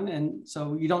focusing on. And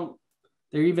so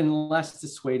they're even less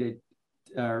dissuaded,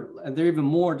 they're even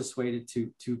more dissuaded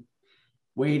to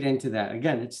wade into that.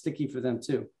 Again, it's sticky for them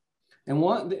too. And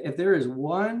if there is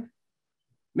one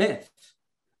myth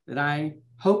that I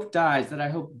hope dies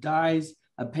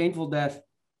a painful death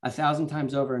 1,000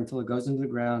 times over until it goes into the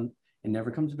ground and never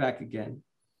comes back again,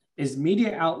 is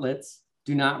media outlets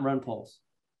do not run polls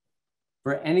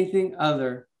for anything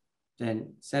other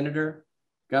than senator,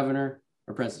 governor,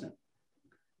 or president.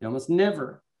 They almost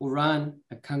never will run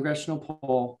a congressional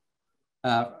poll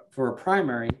for a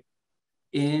primary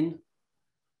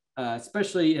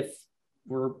especially if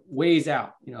we're ways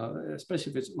out, you know,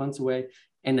 especially if it's months away,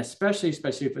 and especially if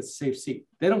it's a safe seat.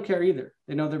 They don't care either.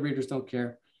 They know their readers don't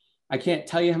care. I can't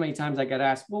tell you how many times I got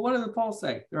asked, well, what do the polls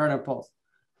say? There are no polls.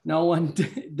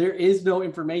 There is no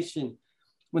information.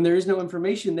 When there is no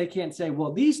information, they can't say,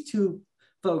 well, these two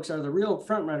folks are the real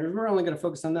front runners. We're only going to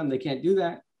focus on them. They can't do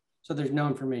that. So there's no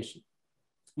information.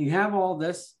 You have all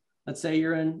this. Let's say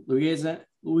you're in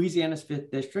Louisiana's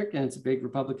 5th district, and it's a big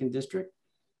Republican district,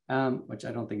 which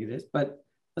I don't think it is, but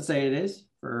let's say it is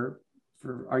for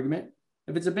argument.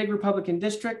 If it's a big Republican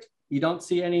district, you don't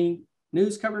see any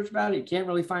news coverage about it. You can't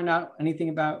really find out anything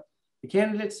about the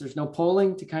candidates. There's no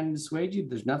polling to kind of dissuade you.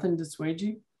 There's nothing to dissuade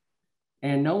you.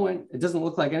 And it doesn't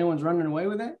look like anyone's running away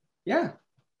with it. Yeah,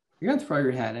 you're going to throw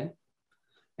your hat in.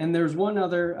 And there's one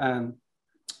other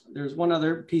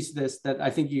piece of this that I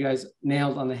think you guys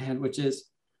nailed on the head, which is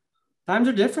times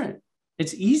are different.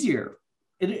 It's easier.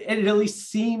 It at least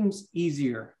seems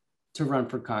easier to run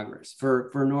for Congress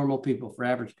for normal people, for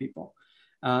average people.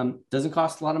 Doesn't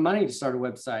cost a lot of money to start a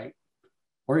website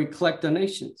or you collect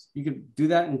donations. You could do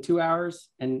that in 2 hours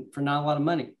and for not a lot of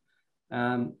money.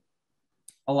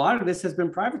 A lot of this has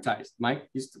been privatized. Mike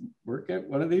used to work at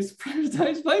one of these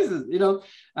privatized places. You know,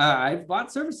 I've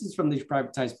bought services from these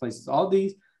privatized places, all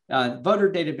these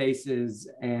voter databases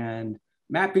and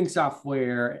mapping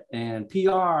software and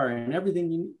PR and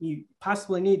everything you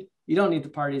possibly need. You don't need the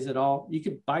parties at all. You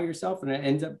could buy yourself and it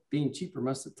ends up being cheaper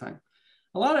most of the time.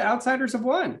 A lot of outsiders have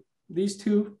won. These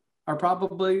two are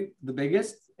probably the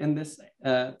biggest in this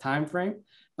time frame,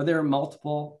 but there are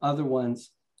multiple other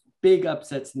ones, big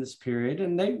upsets in this period.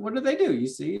 And what do? You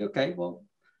see, okay, well,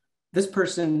 this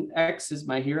person X is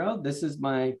my hero. This is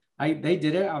they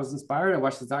did it. I was inspired. I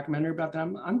watched the documentary about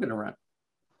them. I'm going to run.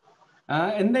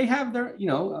 And they have their,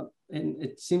 and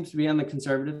it seems to be on the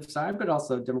conservative side, but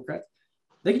also Democrats.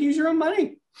 They could use your own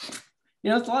money.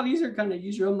 It's a lot easier to kind of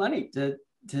use your own money to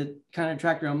to kind of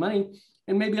track your own money.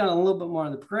 And maybe on a little bit more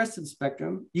on the progressive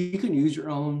spectrum, you can use your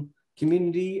own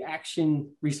community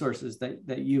action resources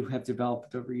that you have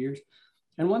developed over years.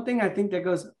 And one thing I think that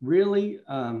goes really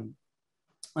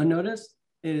unnoticed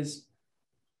is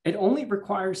it only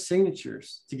requires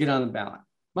signatures to get on the ballot.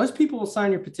 Most people will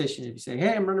sign your petition. If you say,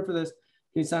 hey, I'm running for this,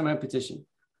 can you sign my petition?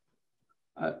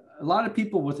 A lot of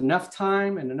people with enough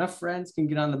time and enough friends can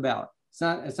get on the ballot. It's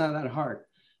not that hard.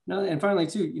 No, and finally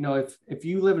too, you know, if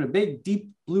you live in a big,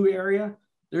 deep blue area,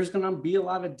 there's going to be a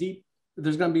lot of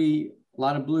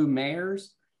blue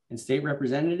mayors and state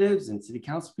representatives and city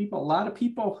council people, a lot of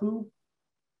people who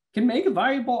can make a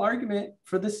valuable argument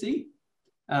for the seat.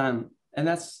 And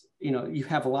that's, you know, you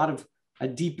have a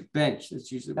deep bench.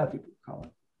 That's usually what people call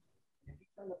it.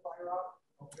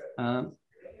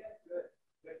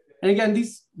 And again,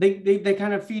 they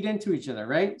kind of feed into each other,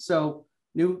 right? So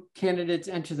new candidates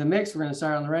enter the mix. We're going to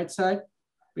start on the right side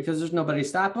because there's nobody to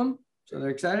stop them. So they're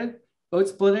excited. Vote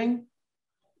splitting.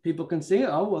 People can see,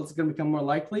 oh, well, it's going to become more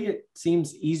likely. It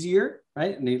seems easier,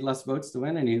 right? I need less votes to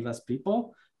win. I need less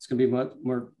people. It's going to be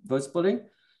more vote splitting.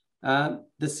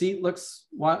 The seat looks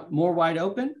more wide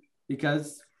open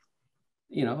because,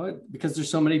 you know, because there's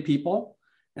so many people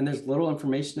and there's little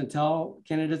information to tell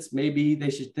candidates maybe they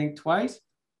should think twice.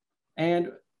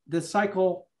 And the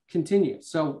cycle continues.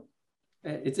 So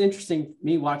it's interesting,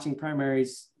 me watching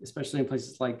primaries, especially in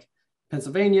places like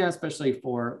Pennsylvania, especially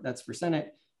that's for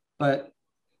Senate, but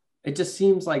it just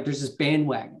seems like there's this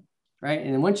bandwagon, right?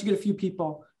 And then once you get a few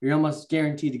people, you're almost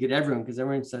guaranteed to get everyone because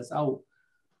everyone says, oh,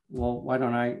 well, why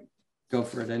don't I go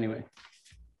for it anyway?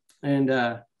 And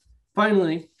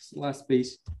finally, this is the last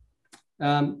piece.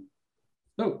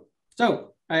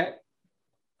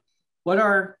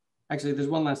 Actually, there's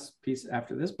one last piece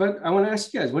after this, but I want to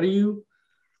ask you guys,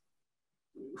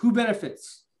 who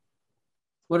benefits?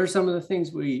 What are some of the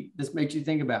things this makes you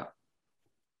think about?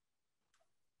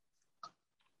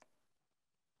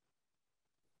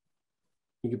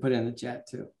 You can put it in the chat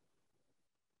too.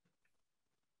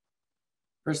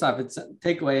 First off,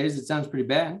 takeaway is it sounds pretty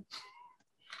bad.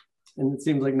 And it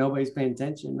seems like nobody's paying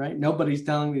attention, right? Nobody's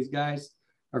telling these guys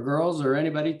or girls or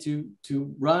anybody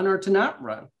to run or to not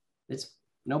run. It's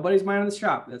nobody's minding the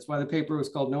shop. That's why the paper was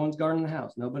called No One's Guarding the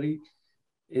House. Nobody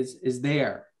is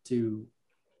there to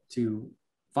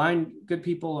find good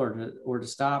people or to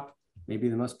stop maybe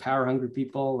the most power hungry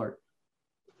people or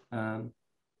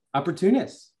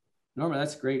opportunists. Norma,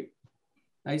 that's great.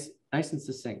 Nice and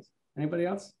succinct. Anybody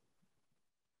else?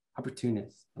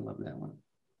 Opportunists. I love that one.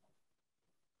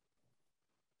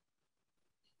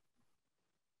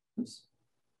 Oops.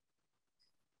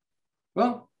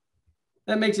 Well,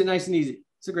 that makes it nice and easy.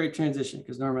 It's a great transition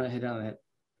because Norma hit on the head.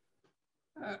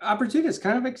 Opportunists,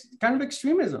 kind of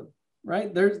extremism,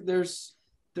 right? There's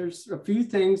a few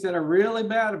things that are really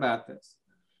bad about this.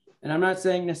 And I'm not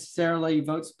saying necessarily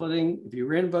vote splitting. If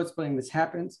you're in vote splitting, this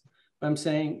happens. But I'm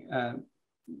saying,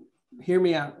 hear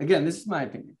me out. Again, this is my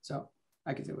opinion, so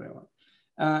I can say what I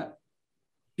want.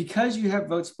 Because you have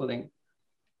vote splitting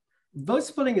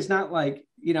is not like,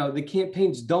 you know, the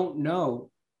campaigns don't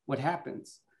know what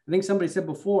happens. I think somebody said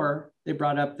before, they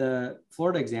brought up the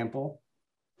Florida example.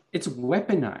 It's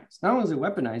weaponized. Not only is it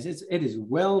weaponized, it is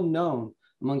well known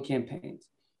among campaigns.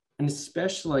 And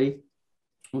especially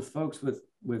with folks with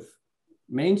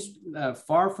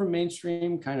far from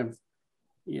mainstream kind of,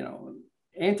 you know,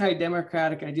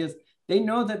 anti-democratic ideas. They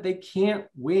know that they can't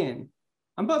win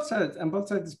on both sides of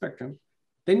the spectrum.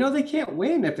 They know they can't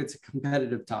win if it's a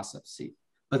competitive toss-up seat,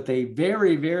 but they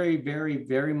very, very, very,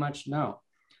 very much know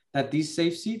that these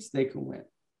safe seats, they can win.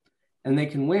 And they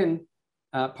can win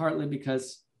partly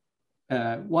because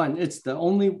one,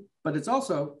 but it's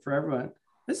also for everyone,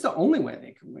 it's the only way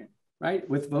they can win, right?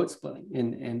 With vote splitting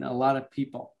and a lot of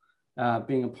people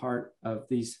being a part of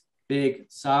these big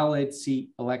solid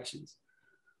seat elections.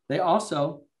 They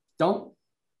also don't,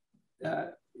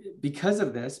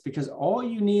 because all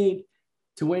you need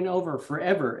to win over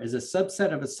forever is a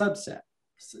subset of a subset,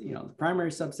 so, you know, the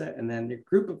primary subset, and then the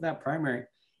group of that primary.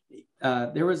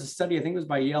 There was a study, I think it was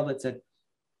by Yale, that said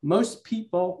most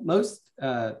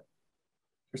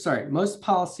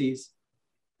policies,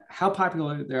 how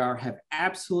popular they are, have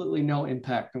absolutely no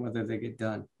impact on whether they get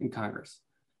done in Congress.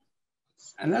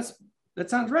 And that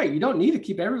sounds right. You don't need to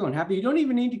keep everyone happy. You don't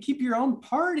even need to keep your own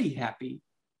party happy.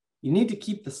 You need to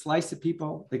keep the slice of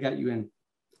people that got you in,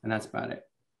 and that's about it.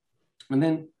 And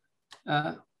then,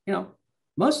 you know,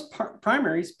 most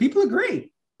primaries, people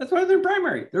agree. That's why they're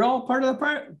primary. They're all part of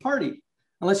the party,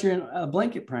 unless you're in a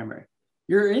blanket primary.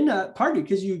 You're in a party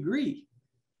because you agree.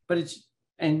 But it's,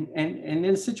 and in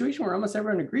a situation where almost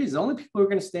everyone agrees, the only people who are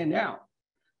going to stand out,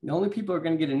 the only people who are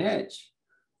going to get an edge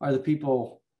are the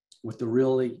people with the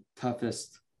really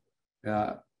toughest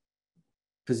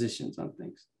positions on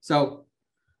things. So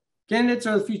candidates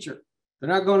are the future. They're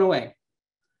not going away.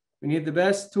 We need the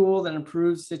best tool that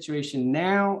improves the situation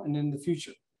now and in the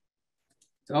future.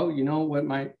 So you know what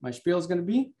my spiel is going to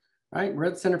be, right? We're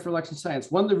at the Center for Election Science.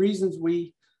 One of the reasons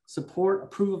we support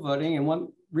approval voting, and one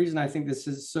reason I think this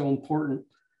is so important,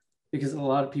 because a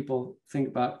lot of people think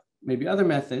about maybe other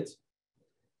methods,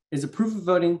 is approval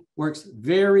voting works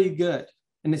very good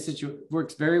in this situation,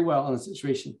 works very well in a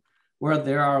situation where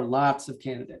there are lots of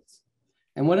candidates.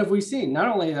 And what have we seen? Not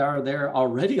only are there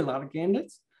already a lot of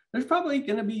candidates, there's probably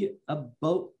going to be a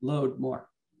boatload more.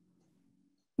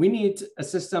 We need a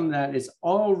system that is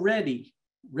already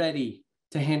ready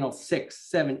to handle 6,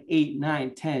 7, 8,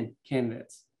 9, 10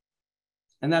 candidates.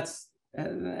 And that's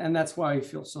why I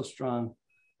feel so strong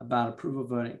about approval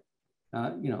voting.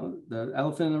 The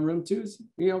elephant in the room too is,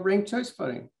 ranked choice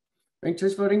voting. Ranked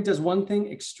choice voting does one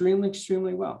thing extremely,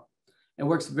 extremely well. It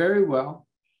works very well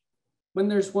when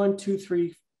there's 1, 2,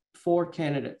 3, 4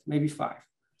 candidates, maybe 5. I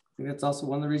think that's also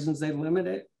one of the reasons they limit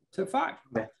it to 5.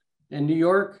 Yeah. In New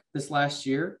York this last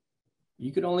year,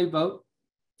 you could only vote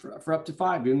for up to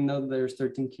 5, even though there's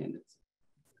 13 candidates.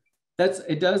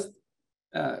 It does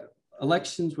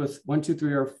elections with 1, 2,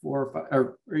 3, or 4, or 5,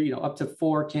 or up to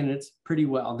 4 candidates pretty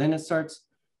well. Then it starts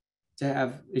to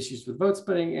have issues with vote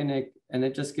splitting, and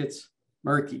it just gets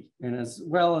murky. And as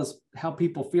well as how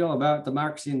people feel about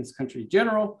democracy in this country in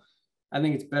general, I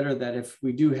think it's better that if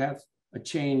we do have a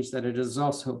change, that it is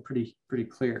also pretty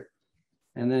clear.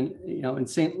 And then, in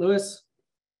St. Louis,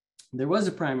 there was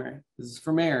a primary. This is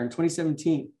for mayor in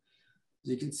 2017.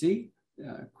 As you can see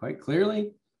quite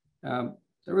clearly,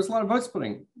 there was a lot of vote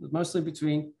splitting, mostly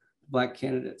between Black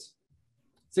candidates.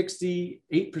 68%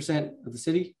 of the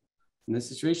city in this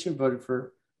situation voted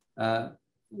for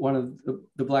one of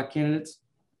the Black candidates,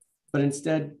 but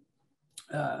instead,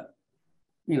 the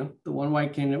one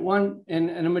white candidate won in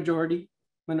a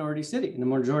minority city, in a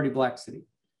majority Black city.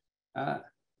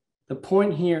 The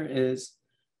point here is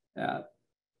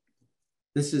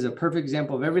this is a perfect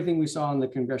example of everything we saw in the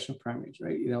congressional primaries,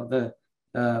 right?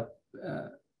 The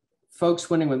folks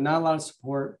winning with not a lot of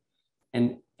support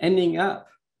and ending up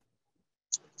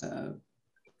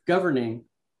governing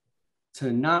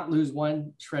to not lose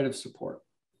one shred of support.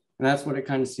 And that's what it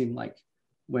kind of seemed like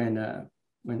when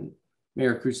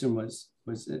Mayor Crewson was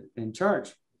in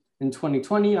charge. In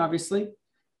 2020, obviously,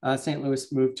 St. Louis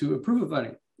moved to approval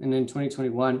voting. And in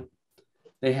 2021,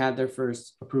 they had their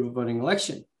first approval voting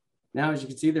election. Now, as you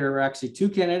can see, there were actually 2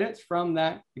 candidates from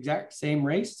that exact same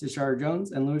race, Tashara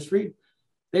Jones and Louis Reed.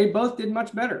 They both did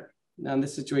much better. Now, in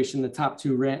this situation, the top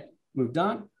 2 moved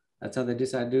on. That's how they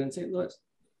decided to do it in St. Louis.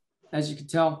 As you can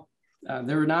tell,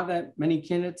 there were not that many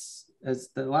candidates as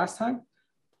the last time.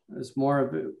 It was more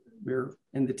of we're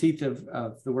in the teeth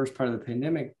of the worst part of the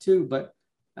pandemic too, but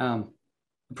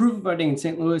approval voting in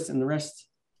St. Louis and the rest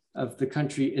of the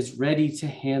country is ready to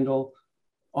handle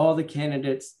all the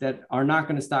candidates that are not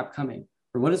going to stop coming.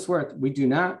 For what it's worth, we do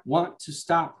not want to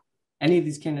stop any of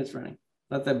these candidates running.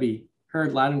 Let that be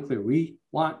heard loud and clear. We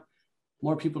want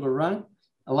more people to run.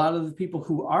 A lot of the people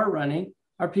who are running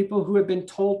are people who have been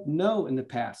told no in the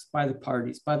past by the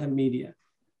parties, by the media,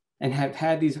 and have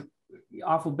had these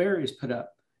awful barriers put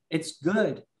up. It's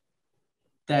good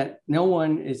that no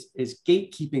one is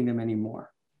gatekeeping them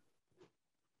anymore.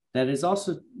 That is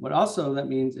also, what also that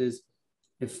means is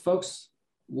if folks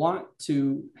want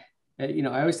to, I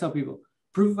always tell people,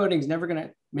 approval voting is never going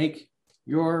to make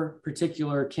your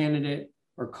particular candidate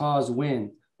or cause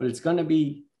win, but it's going to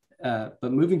be,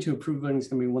 but moving to approval voting is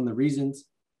going to be one of the reasons,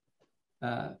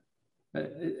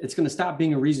 it's going to stop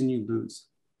being a reason you lose.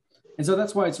 And so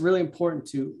that's why it's really important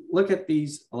to look at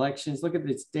these elections, look at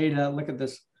this data, look at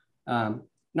this,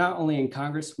 not only in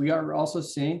Congress, we are also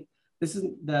seeing, this is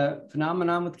the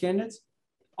phenomenon with candidates,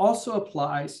 also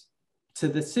applies to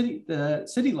the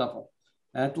city level,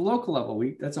 at the local level.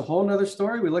 That's a whole nother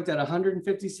story. We looked at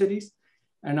 150 cities,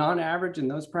 and on average in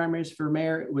those primaries for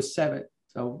mayor, it was 7.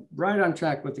 So right on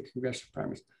track with the congressional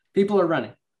primaries. People are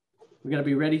running. We got to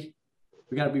be ready.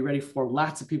 We got to be ready for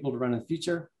lots of people to run in the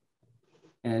future.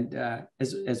 And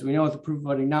as we know with approval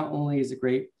voting, not only is it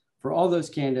great for all those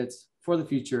candidates for the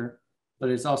future, but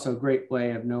it's also a great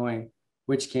way of knowing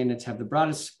which candidates have the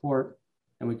broadest support,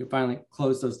 and we can finally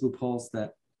close those loopholes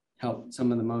that help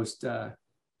some of the most, on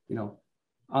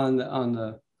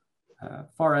the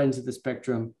far ends of the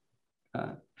spectrum.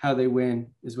 How they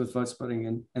win is with vote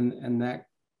splitting, and that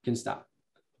can stop,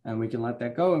 and we can let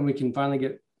that go, and we can finally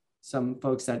get some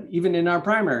folks that even in our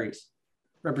primaries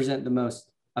represent the most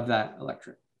of that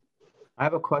electorate. I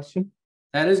have a question.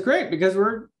 That is great, because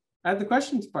we're add the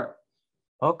questions part.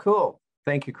 Oh, cool.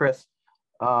 Thank you, Chris.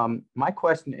 My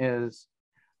question is,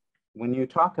 when you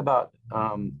talk about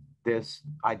this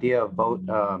idea of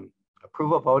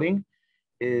approval voting,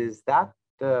 is that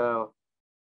the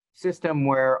system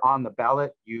where on the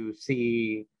ballot you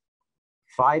see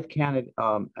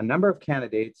a number of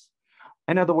candidates?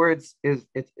 In other words, it's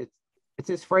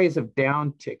this phrase of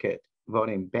down ticket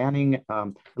voting,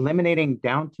 eliminating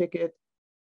down ticket.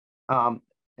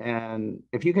 And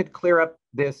if you could clear up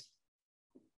this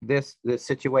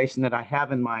situation that I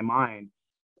have in my mind,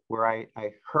 where I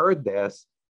heard this,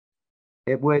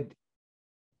 it would.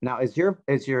 Now, is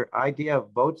your idea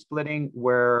of vote splitting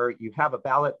where you have a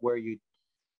ballot where you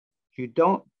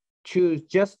don't choose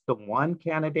just the one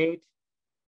candidate,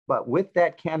 but with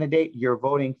that candidate, you're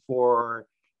voting for,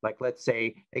 like, let's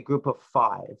say, a group of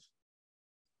 5?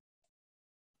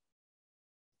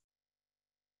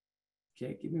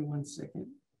 Okay, give me 1 second.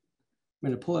 I'm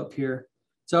going to pull up here.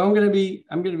 So I'm going to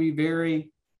be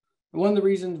very, one of the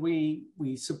reasons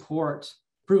we support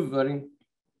approval voting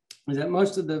is that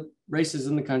most of the races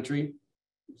in the country,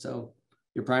 so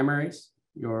your primaries,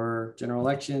 your general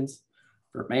elections,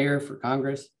 for mayor, for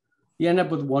Congress, you end up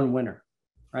with one winner,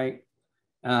 right?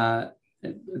 The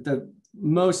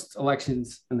most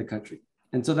elections in the country.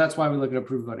 And so that's why we look at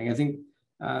approval voting. I think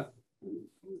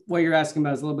what you're asking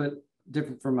about is a little bit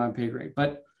different from my pay grade.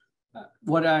 But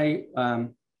what I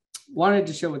wanted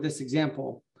to show with this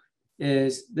example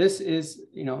is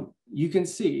you can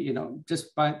see,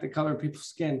 just by the color of people's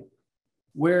skin,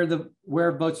 where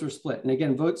votes were split. And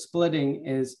again, vote splitting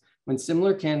is when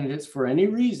similar candidates, for any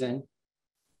reason,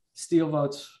 steal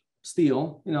votes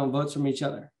from each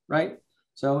other, right?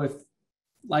 So if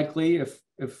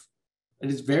it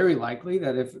is very likely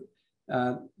that if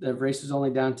the race is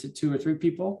only down to 2 or 3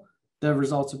 people, the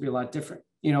results will be a lot different.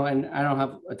 And I don't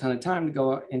have a ton of time to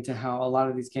go into how a lot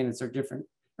of these candidates are different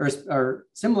or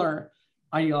similar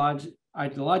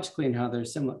ideologically and how they're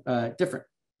different.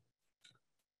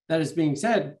 That is being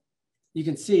said, you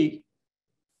can see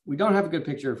we don't have a good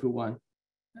picture of who won,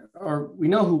 or we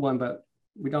know who won, but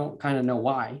we don't kind of know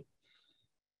why.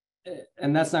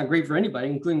 And that's not great for anybody,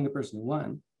 including the person who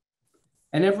won.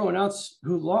 And everyone else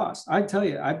who lost. I tell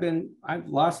you, I've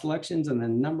lost elections, and the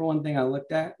number one thing I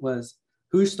looked at was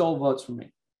who stole votes from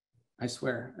me. I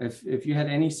swear, if you had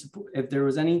any support, if there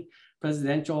was any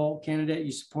presidential candidate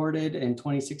you supported in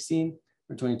 2016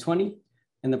 or 2020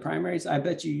 in the primaries, I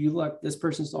bet you look, this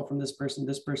person stole from this person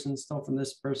stole from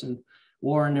this person.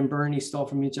 Warren and Bernie stole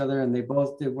from each other, and they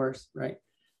both did worse, right?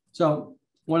 So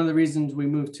one of the reasons we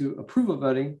moved to approval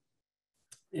voting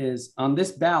is on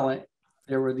this ballot,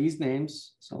 there were these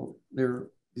names. So there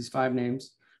were these 5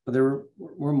 names, but there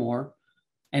were more.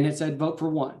 And it said vote for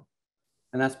 1.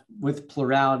 And that's with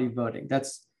plurality voting.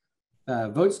 That's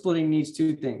vote splitting needs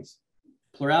 2 things: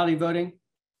 plurality voting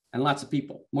and lots of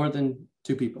people, more than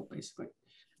 2 people, basically.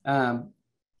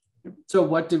 So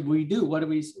what did we do? What do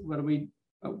we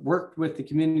worked with the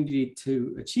community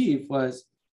to achieve was,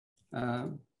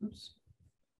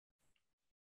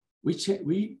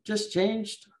 we just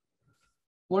changed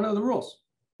one of the rules,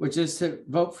 which is to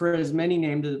vote for as many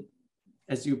names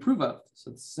as you approve of.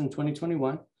 So this is in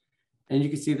 2021. And you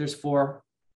can see there's 4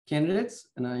 candidates,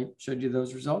 and I showed you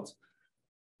those results.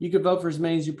 You could vote for as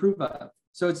many as you approve of.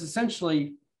 So it's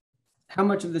essentially how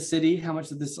much of the city, how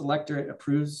much of this electorate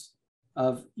approves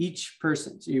of each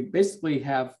person. So you basically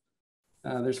have,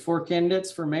 there's 4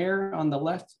 candidates for mayor on the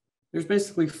left. There's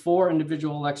basically 4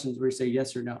 individual elections where you say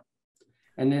yes or no.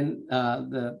 And then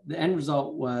the end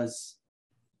result was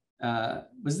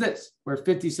this, where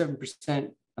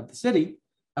 57% of the city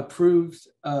approved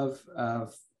of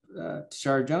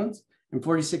Tashara Jones, and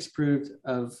 46 approved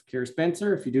of Kara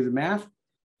Spencer. If you do the math, it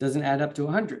doesn't add up to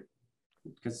 100,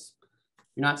 because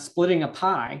you're not splitting a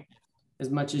pie as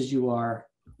much as you are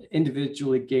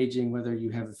individually gauging whether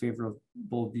you have a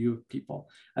favorable view of people.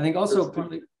 I think also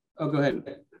partly, oh, go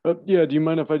ahead. Yeah, do you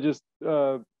mind if I just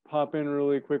pop in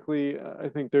really quickly? I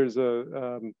think there's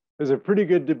a pretty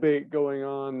good debate going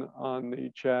on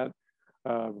the chat,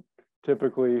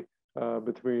 typically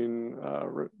between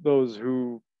those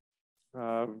who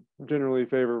generally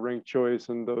favor ranked choice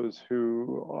and those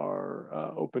who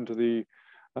are open to the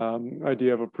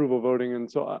idea of approval voting.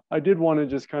 And so I did want to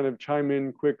just kind of chime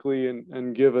in quickly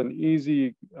and give an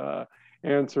easy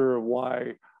answer of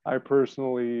why I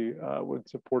personally would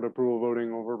support approval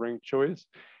voting over ranked choice.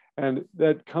 And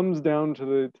that comes down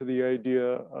to the idea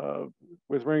of,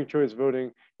 with ranked choice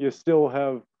voting, you still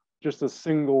have just a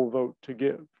single vote to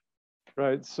give,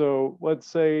 right? So let's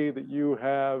say that you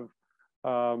have,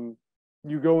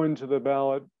 you go into the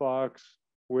ballot box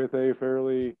with a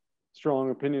fairly strong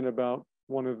opinion about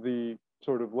one of the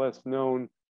sort of less known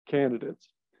candidates.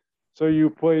 So you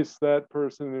place that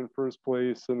person in first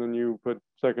place, and then you put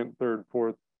second, third,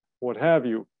 fourth, what have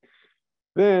you.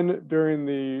 Then during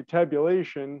the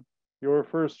tabulation, your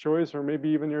first choice, or maybe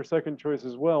even your second choice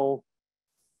as well,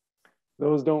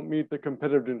 those don't meet the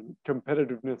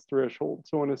competitiveness threshold.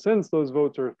 So in a sense, those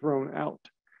votes are thrown out.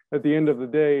 At the end of the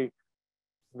day,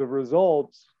 the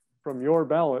results from your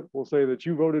ballot will say that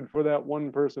you voted for that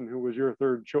one person who was your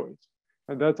third choice.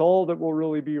 And that's all that will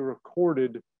really be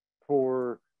recorded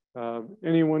for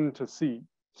anyone to see.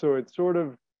 So it's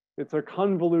it's a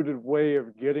convoluted way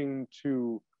of getting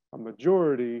to a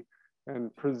majority,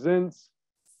 and presents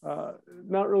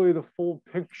not really the full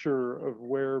picture of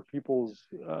where people's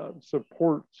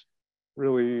support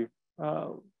really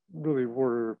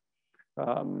were,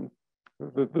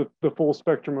 the full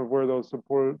spectrum of where those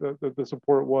the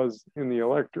support was in the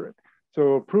electorate.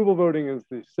 So approval voting is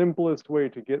the simplest way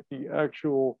to get the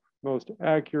actual most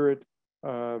accurate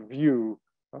view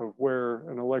of where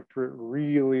an electorate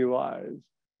really lies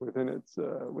within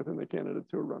within the candidates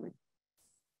who are running.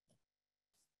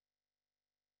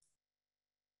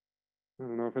 I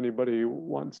don't know if anybody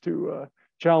wants to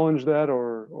challenge that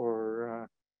or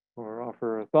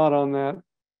offer a thought on that.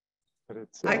 But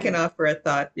it's I can offer a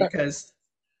thought, because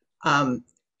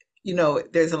you know,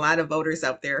 there's a lot of voters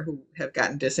out there who have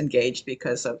gotten disengaged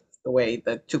because of the way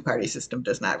the two-party system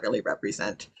does not really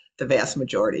represent the vast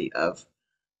majority of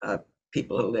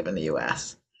people who live in the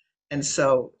US. And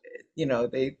so, you know,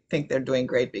 they think they're doing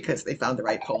great because they found the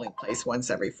right polling place once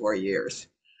every 4 years.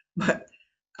 But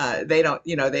they don't,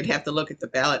 you know, they'd have to look at the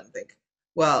ballot and think,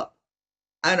 well,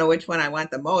 I don't know which one I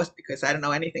want the most because I don't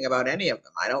know anything about any of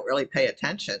them. I don't really pay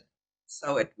attention.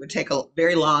 So it would take a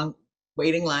very long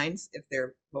waiting lines if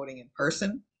they're voting in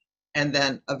person, and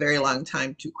then a very long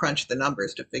time to crunch the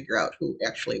numbers to figure out who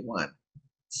actually won.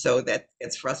 So that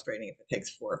it's frustrating if it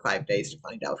takes 4 or 5 days to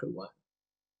find out who won.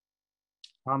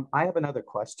 I have another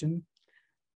question,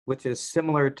 which is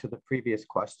similar to the previous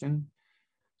question.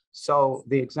 So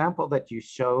the example that you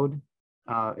showed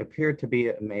appeared to be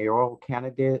a mayoral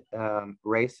candidate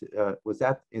race. Was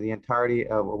that in the entirety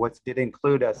of, or did it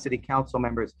include city council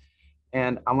members?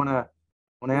 And I want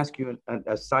to ask you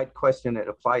a side question that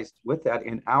applies with that.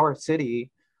 In our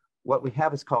city, what we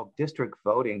have is called district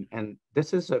voting, and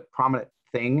this is a prominent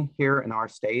thing here in our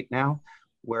state now,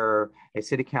 where a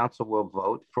city council will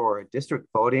vote for district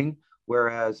voting,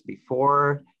 whereas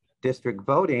before district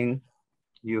voting,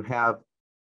 you have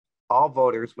all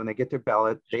voters, when they get their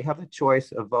ballot, they have the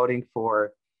choice of voting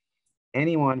for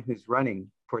anyone who's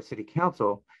running for city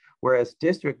council, whereas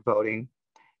district voting,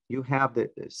 you have the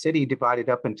city divided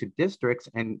up into districts,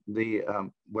 and the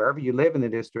wherever you live in the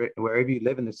district, wherever you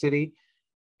live in the city,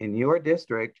 in your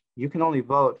district, you can only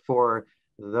vote for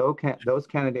those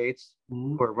candidates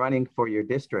who are running for your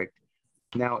district.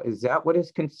 Now, is that what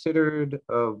is considered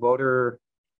voter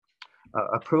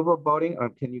approval voting? Or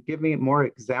can you give me more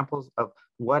examples of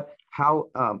how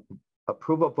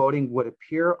approval voting would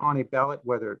appear on a ballot,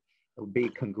 whether it would be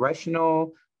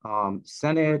congressional,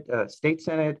 Senate, state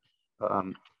Senate,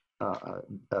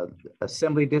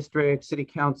 assembly district, city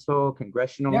council,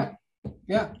 congressional?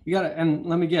 Yeah, you got it. And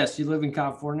let me guess, you live in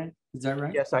California, is that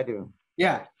right? Yes, I do.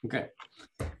 Yeah, okay.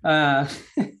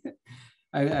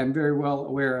 I'm very well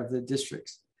aware of the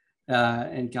districts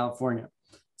in California.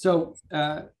 So,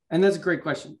 and that's a great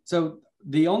question. So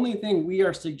the only thing we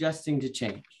are suggesting to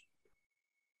change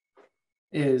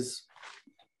is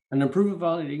an approval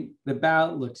voting. The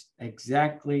ballot looks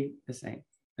exactly the same,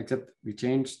 except we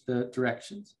changed the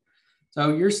directions.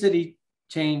 So your city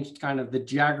changed kind of the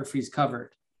geographies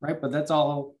covered, right? But that's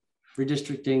all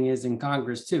redistricting is in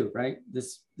Congress too, right?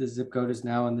 This zip code is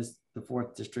now in the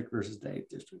 4th district versus the 8th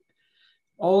district.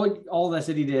 All the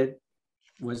city did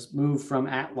was move from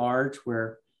at large,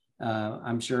 where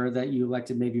I'm sure that you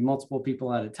elected maybe multiple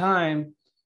people at a time,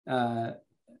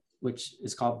 which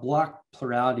is called block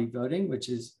plurality voting, which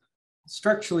is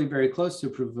structurally very close to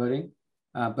approved voting,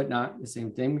 but not the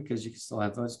same thing, because you can still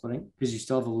have vote splitting because you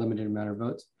still have a limited amount of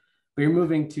votes, but you're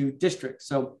moving to districts.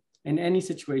 So in any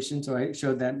situation, so I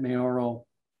showed that mayoral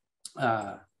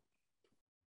ballot,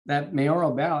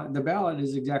 the ballot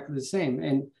is exactly the same.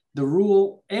 And the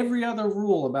rule, every other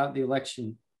rule about the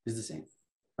election is the same,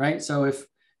 right? So if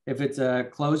it's a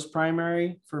closed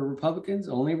primary for Republicans,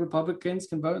 only Republicans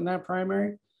can vote in that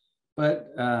primary, but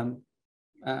and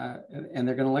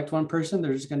they're going to elect one person,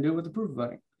 they're just going to do it with approval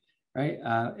voting, right?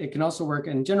 It can also work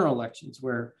in general elections,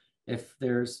 where if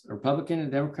there's a Republican and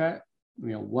a Democrat,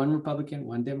 you know, one Republican,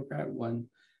 one Democrat, one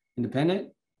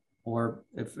independent, or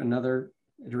if another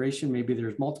iteration, maybe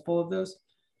there's multiple of those,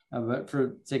 but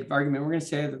for sake of argument, we're going to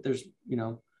say that there's,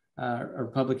 a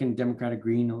Republican, Democratic,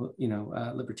 Green,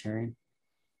 Libertarian.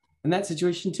 In that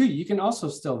situation too, you can also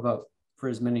still vote for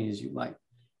as many as you like.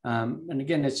 And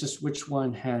again, it's just which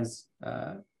one has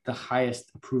the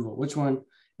highest approval, which one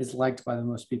is liked by the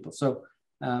most people. So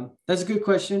that's a good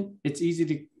question. It's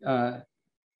easy to,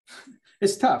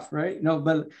 it's tough, right? No,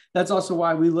 but that's also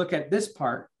why we look at this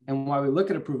part and why we look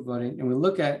at approval voting and we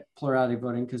look at plurality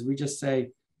voting, because we just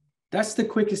say, that's the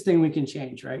quickest thing we can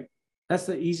change, right? That's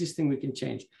the easiest thing we can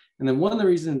change. And then one of the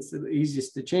reasons the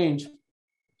easiest to change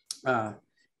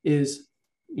is,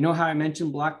 how I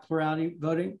mentioned block plurality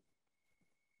voting?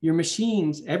 Your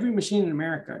machines, every machine in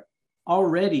America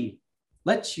already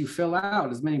lets you fill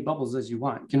out as many bubbles as you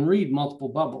want, can read multiple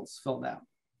bubbles filled out.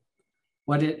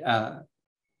 What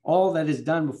all that is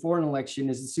done before an election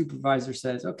is the supervisor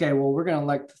says, okay, well, we're going to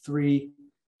elect 3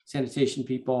 sanitation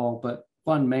people, but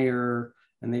 1 mayor,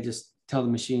 and they just tell the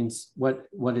machines what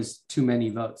is too many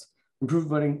votes. Improved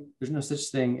voting, there's no such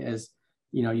thing as,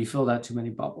 you filled out too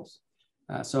many bubbles.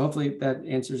 So hopefully that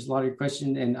answers a lot of your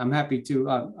question. And I'm happy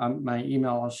to, my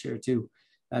email I'll share too,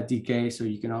 DK, so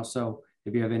you can also,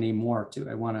 if you have any more too.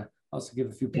 I want to also give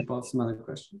a few people some other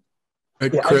questions. Hey,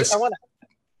 Chris. I want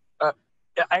to,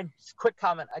 quick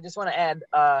comment. I just want to add,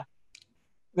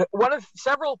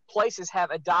 several places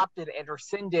have adopted and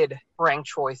rescinded ranked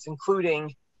choice,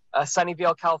 including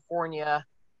Sunnyvale, California,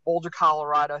 Boulder,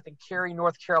 Colorado, I think Cary,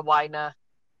 North Carolina,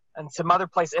 and some other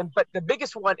places. But the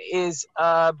biggest one is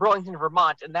Burlington,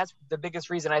 Vermont, and that's the biggest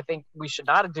reason I think we should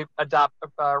not adopt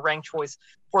ranked choice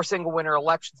for single winner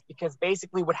elections, because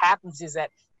basically what happens is that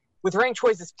with ranked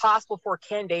choice, it's possible for a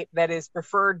candidate that is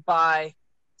preferred by,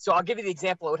 so I'll give you the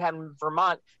example of what happened in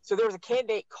Vermont. So there was a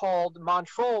candidate called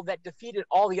Montrol that defeated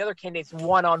all the other candidates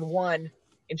one-on-one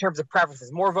in terms of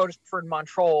preferences. More voters preferred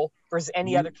Montrol versus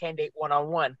any other candidate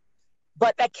one-on-one.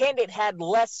 But that candidate had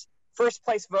less first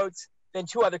place votes than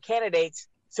 2 other candidates,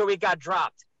 so it got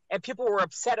dropped. And people were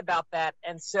upset about that,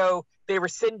 and so they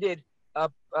rescinded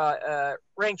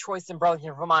ranked choice in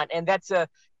Burlington, Vermont. And that's a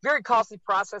very costly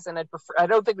process, and I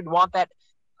don't think we'd want that.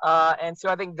 And so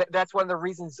I think that's one of the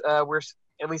reasons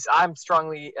at least I'm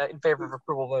strongly in favor of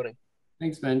approval voting.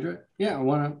 Thanks, Vendra.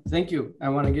 Yeah, thank you. I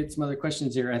want to get some other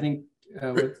questions here. I think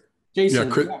with Jason.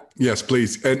 Yeah, Chris, yes,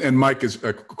 please. And Mike, is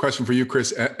a question for you,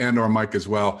 Chris, and or Mike as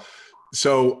well.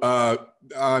 So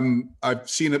I've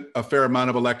seen a fair amount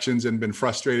of elections and been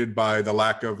frustrated by the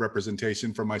lack of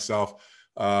representation for myself,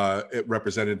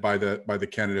 represented by the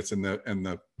candidates in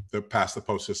the pass the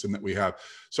post system that we have.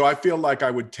 So I feel like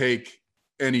I would take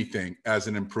anything as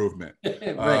an improvement.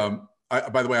 Right.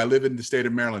 By the way, I live in the state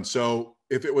of Maryland. So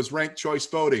if it was ranked choice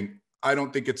voting, I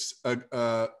don't think it's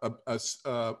the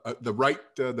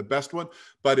best one,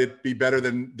 but it'd be better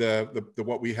than the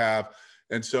what we have.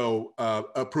 And so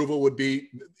approval would be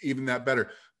even that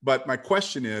better. But my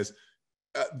question is,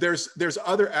 there's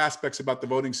other aspects about the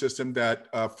voting system that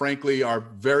frankly are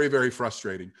very, very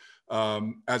frustrating.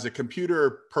 As a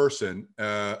computer person,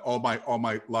 all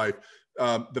my life,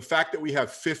 the fact that we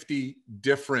have 50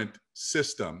 different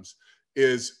systems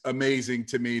is amazing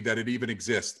to me that it even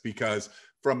exists, because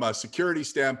from a security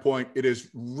standpoint, it is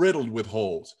riddled with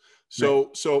holes.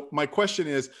 So my question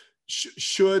is,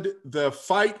 should the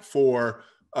fight for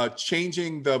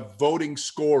changing the voting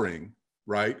scoring,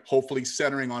 right, hopefully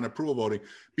centering on approval voting,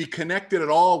 be connected at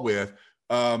all with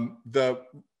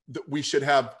we should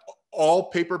have all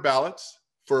paper ballots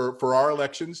for our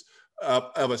elections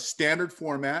of a standard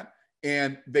format,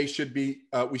 and they should be,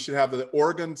 we should have the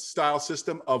Oregon style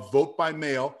system of vote by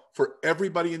mail for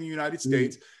everybody in the United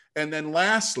States. And then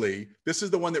lastly, this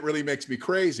is the one that really makes me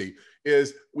crazy,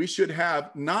 is we should have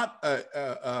not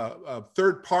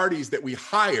third parties that we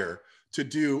hire to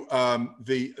do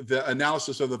the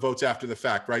analysis of the votes after the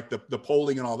fact, right? The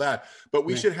polling and all that. But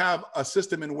we should have a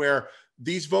system in where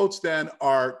these votes then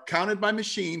are counted by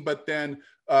machine, but then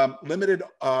limited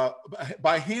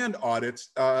by hand audits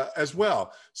as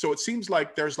well. So it seems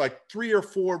like there's like 3 or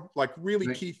 4 like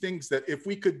really key things that if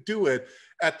we could do it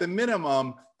at the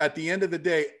minimum, at the end of the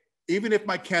day, even if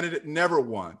my candidate never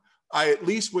won, I at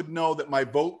least would know that my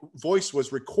voice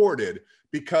was recorded,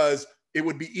 because it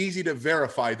would be easy to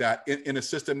verify that in a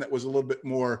system that was a little bit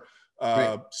more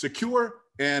secure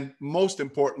and, most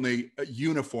importantly,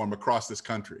 uniform across this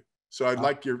country. So I'd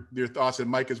like your thoughts, and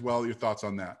Mike as well, your thoughts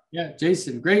on that. Yeah,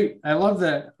 Jason, great. I love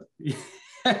that.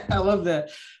 I love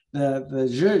the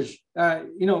judge.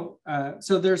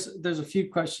 So there's a few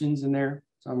questions in there,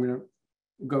 so I'm going to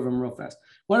go over them real fast.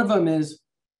 One of them is,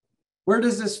 where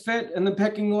does this fit in the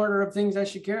pecking order of things I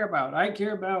should care about? I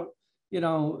care about,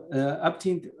 up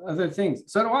to other things.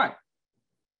 So do I.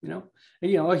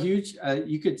 a huge,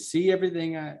 you could see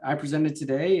everything I presented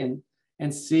today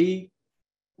and see,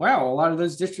 wow, a lot of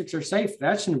those districts are safe.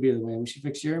 That shouldn't be the way. We should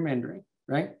fix gerrymandering,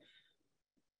 right?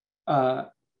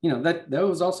 That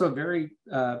was also a very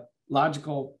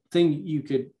logical thing you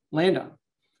could land on.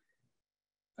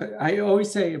 I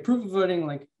always say approval voting,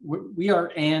 like we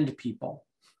are and people,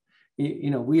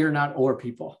 we are not or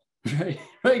people,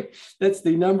 right? That's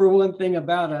the number one thing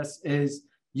about us is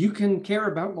you can care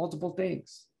about multiple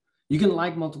things. You can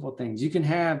like multiple things. You can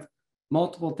have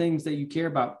multiple things that you care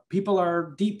about. People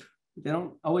are deep. They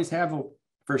don't always have a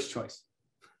first choice.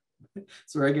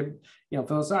 So where I get,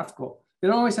 philosophical. They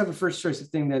don't always have a first choice of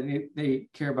thing that they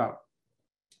care about.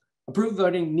 Approved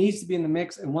voting needs to be in the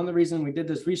mix. And one of the reasons we did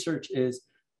this research is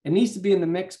it needs to be in the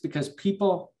mix because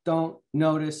people don't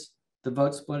notice the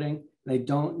vote splitting. They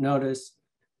don't notice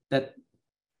that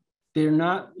they're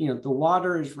not, the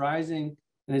water is rising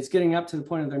and it's getting up to the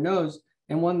point of their nose.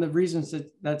 And one of the reasons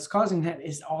that's causing that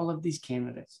is all of these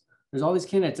candidates. There's all these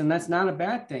candidates, and that's not a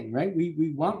bad thing, right?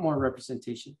 We want more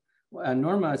representation.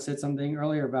 Norma said something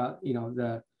earlier about,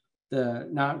 the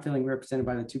not feeling represented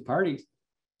by the two parties.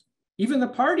 Even the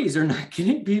parties are not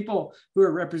getting people who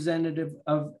are representative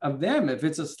of them if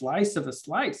it's a slice of a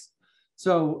slice.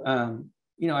 So,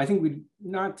 I think we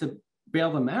not to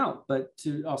bail them out, but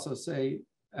to also say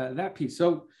that piece.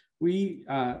 So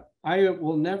I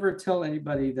will never tell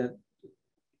anybody that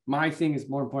my thing is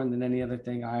more important than any other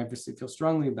thing. I obviously feel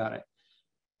strongly about it.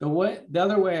 The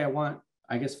other way I want,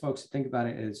 I guess, folks to think about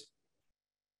it is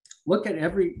look at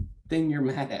everything you're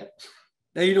mad at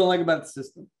that you don't like about the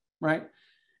system, right?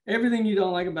 Everything you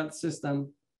don't like about the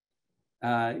system,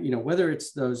 whether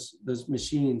it's those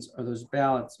machines or those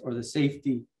ballots or the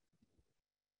safety,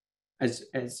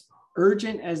 as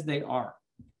urgent as they are,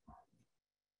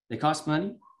 they cost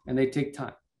money and they take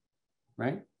time,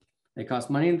 right? They cost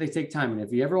money and they take time. And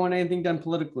if you ever want anything done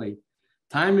politically,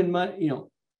 time and money, a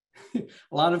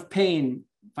lot of pain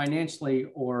financially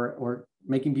or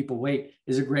making people wait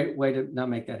is a great way to not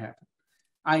make that happen.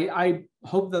 I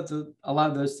hope that a lot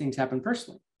of those things happen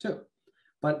personally too.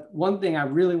 But one thing I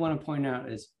really want to point out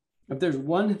is if there's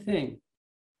one thing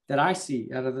that I see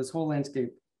out of this whole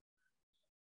landscape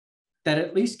that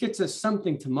at least gets us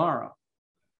something tomorrow,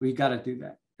 we got to do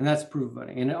that. And that's approval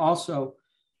voting. And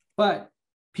but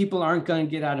people aren't going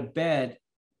to get out of bed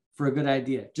for a good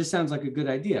idea. Just sounds like a good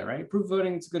idea, right? Approval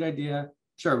voting, it's a good idea.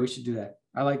 Sure, we should do that.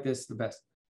 I like this the best.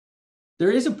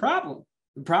 There is a problem.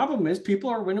 The problem is people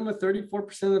are winning with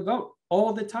 34% of the vote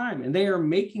all the time. And they are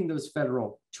making those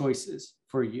federal choices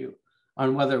for you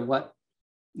on what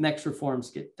next reforms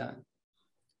get done.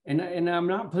 And I'm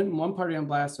not putting one party on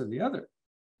blast or the other,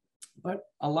 but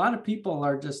a lot of people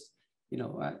are just,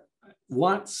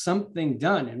 want something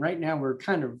done. And right now we're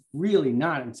kind of really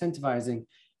not incentivizing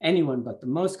anyone but the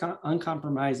most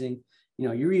uncompromising.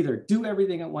 You either do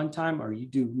everything at one time or you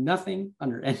do nothing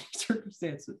under any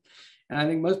circumstances. And I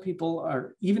think most people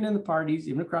are, even in the parties,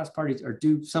 even across parties, are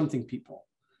do something people.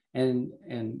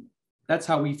 And that's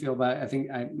how we feel about it. I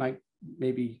think I might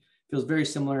maybe feels very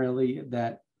similarly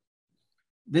that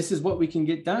this is what we can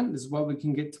get done. This is what we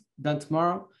can get done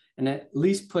tomorrow. And at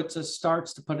least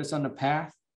starts to put us on a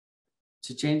path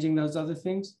to changing those other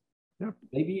things. Yeah.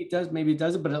 Maybe it does, maybe it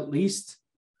doesn't, but at least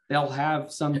they'll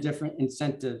have some different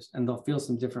incentives and they'll feel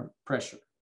some different pressure.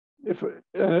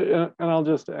 And I'll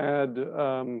just add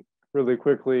really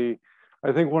quickly,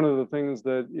 I think one of the things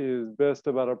that is best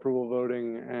about approval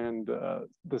voting and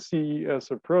the CES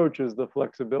approach is the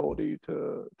flexibility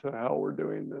to how we're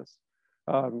doing this.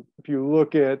 If you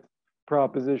look at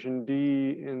Proposition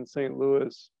D in St.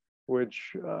 Louis,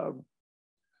 which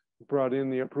brought in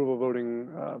the approval voting,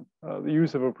 the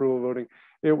use of approval voting,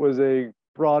 it was a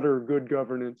broader good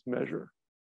governance measure.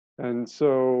 And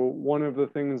so one of the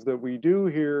things that we do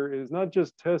here is not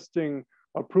just testing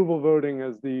approval voting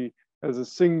as a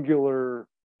singular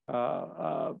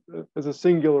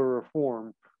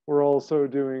reform. We're also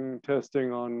doing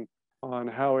testing on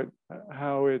how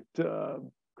it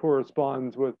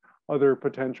corresponds with other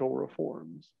potential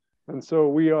reforms. And so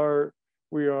we are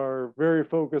very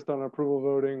focused on approval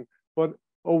voting, but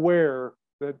aware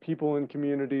that people in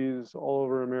communities all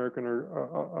over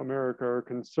America are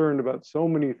concerned about so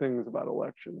many things about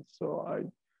elections. So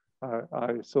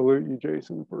I salute you,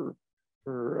 Jason, for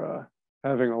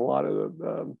having a lot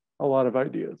of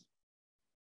ideas.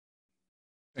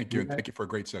 Thank you, and thank you for a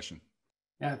great session.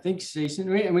 Yeah, thanks,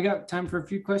 Jason. And we got time for a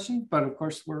few questions, but of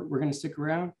course we're going to stick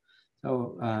around.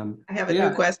 So I have a new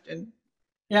question.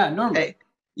 Yeah, Norma. Okay.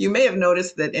 You may have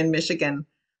noticed that in Michigan,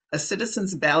 a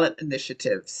citizens ballot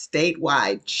initiative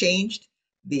statewide changed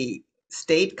the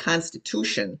state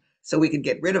constitution so we could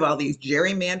get rid of all these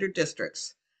gerrymandered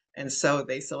districts. And so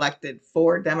they selected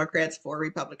 4 Democrats, 4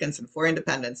 Republicans, and 4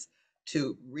 independents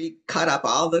to cut up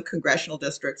all the congressional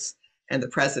districts and the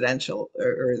presidential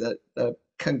or the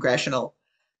congressional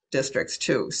districts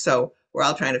too. So we're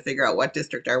all trying to figure out what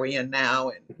district are we in now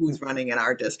and who's running in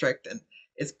our district. And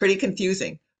it's pretty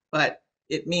confusing, but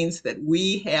it means that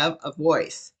we have a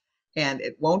voice, and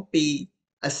it won't be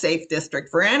a safe district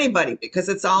for anybody because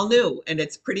it's all new and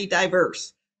it's pretty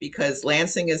diverse, because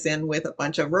Lansing is in with a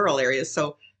bunch of rural areas.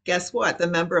 So guess what? The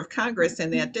member of Congress in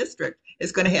that district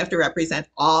is going to have to represent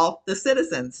all the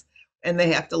citizens, and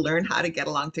they have to learn how to get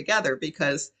along together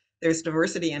because there's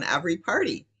diversity in every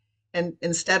party. And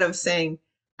instead of saying,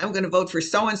 I'm going to vote for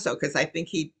so-and-so because I think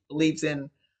he believes in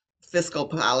fiscal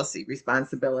policy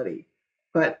responsibility,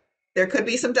 but there could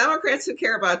be some Democrats who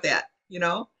care about that,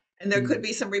 and there could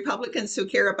be some Republicans who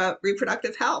care about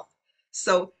reproductive health.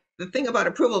 So the thing about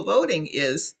approval voting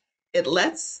is it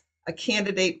lets a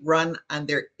candidate run on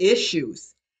their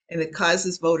issues, and it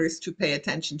causes voters to pay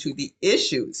attention to the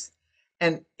issues.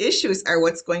 And issues are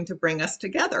what's going to bring us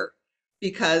together,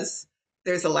 because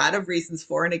there's a lot of reasons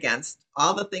for and against,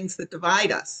 all the things that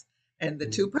divide us. And the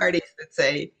 2 parties that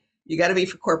say, you got to be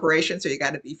for corporations or you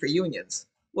got to be for unions.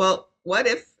 Well, what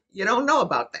if you don't know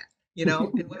about that?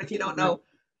 And what if you don't know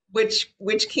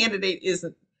which candidate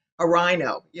isn't a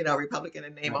rhino, Republican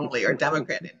in name only or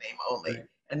Democrat in name only,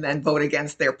 and then vote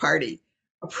against their party?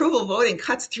 Approval voting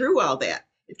cuts through all that.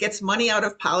 It gets money out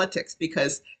of politics,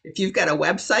 because if you've got a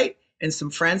website and some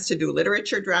friends to do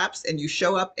literature drops and you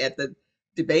show up at the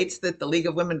debates that the League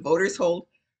of Women Voters hold,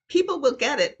 people will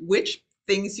get it, which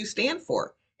things you stand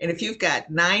for. And if you've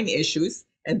got 9 issues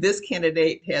and this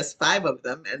candidate has 5 of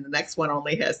them and the next one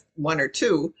only has 1 or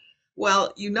 2,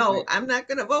 well, I'm not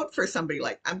going to vote for somebody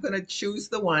I'm going to choose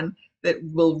the one that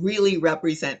will really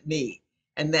represent me.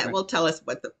 And that will tell us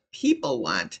what the people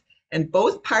want. And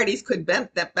both parties could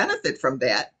benefit from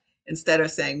that, instead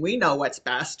of saying, we know what's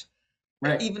best.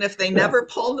 Right. Even if they never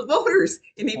polled the voters,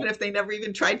 and even if they never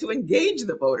even tried to engage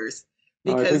the voters.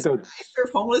 Because I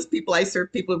serve homeless people, I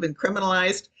serve people who've been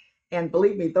criminalized, and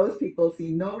believe me, those people see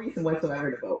no reason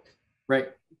whatsoever to vote. Right.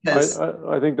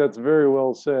 I think that's very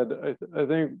well said. I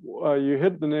think you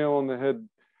hit the nail on the head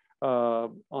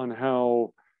on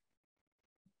how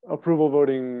approval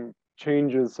voting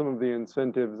changes some of the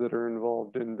incentives that are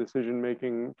involved in decision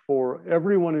making for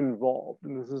everyone involved.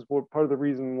 And this is part of the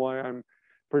reason why I'm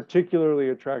particularly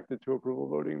attracted to approval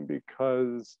voting,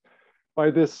 because by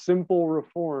this simple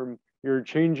reform, you're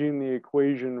changing the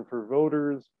equation for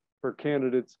voters, for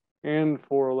candidates, and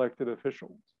for elected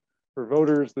officials. For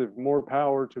voters, they have more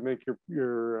power to make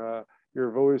your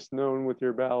voice known with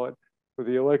your ballot. For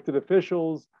the elected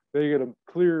officials, they get a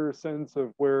clearer sense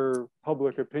of where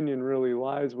public opinion really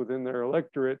lies within their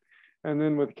electorate. And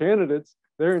then with candidates,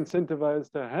 they're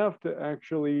incentivized to have to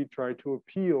actually try to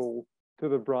appeal to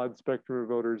the broad spectrum of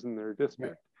voters in their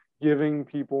district, giving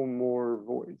people more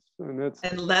voice.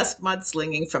 And less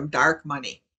mudslinging from dark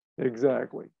money.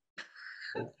 Exactly.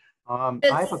 I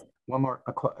have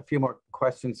a few more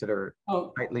questions that are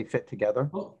tightly fit together.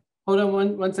 Hold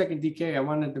on one second, DK. I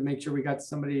wanted to make sure we got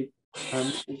somebody.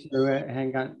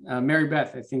 Hang on, Mary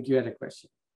Beth. I think you had a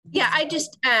question. Yeah, I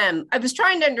was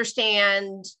trying to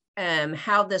understand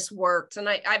how this works, and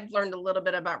I've learned a little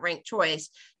bit about ranked choice,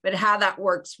 but how that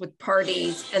works with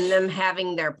parties and them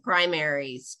having their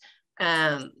primaries.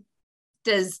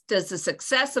 Does the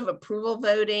success of approval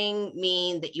voting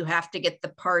mean that you have to get the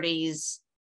parties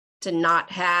to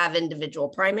not have individual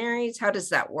primaries? How does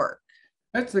that work?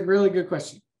 That's a really good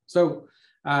question. So,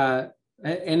 and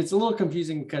it's a little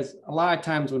confusing because a lot of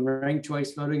times when ranked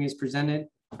choice voting is presented,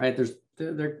 right,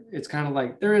 it's kind of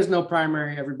like there is no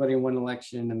primary, everybody won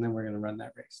election, and then we're going to run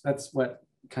that race. That's what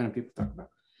kind of people talk about.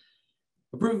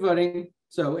 Approved voting.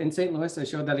 So in St. Louis, I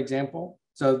showed that example.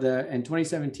 So in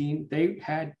 2017, they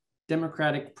had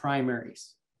Democratic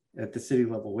primaries at the city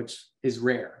level, which is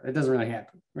rare. It doesn't really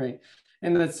happen, right?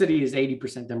 And the city is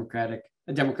 80% Democratic.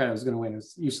 A Democrat was going to win. It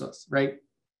was useless, right?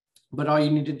 But all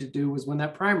you needed to do was win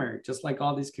that primary, just like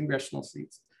all these congressional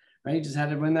seats, right? You just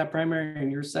had to win that primary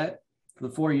and you're set for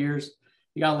the 4 years.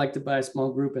 You got elected by a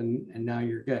small group and now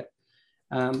you're good.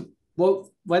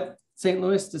 What St.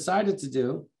 Louis decided to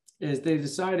do is they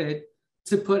decided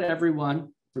to put everyone,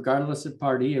 regardless of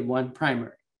party, in one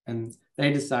primary. And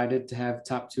they decided to have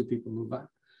top 2 people move on.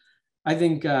 I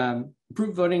think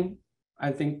approved voting,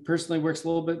 I think personally works a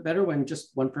little bit better when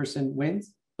just one person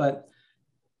wins, but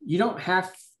you don't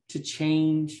have to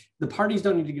change. The parties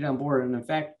don't need to get on board. And in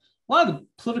fact, a lot of the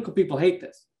political people hate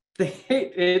this. They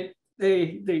hate it.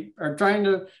 They are trying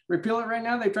to repeal it right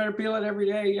now. They try to repeal it every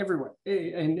day, everywhere.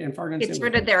 And It's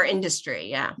rid of their industry.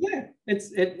 Yeah. Yeah,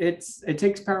 it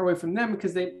takes power away from them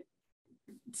because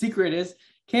secret is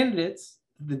candidates.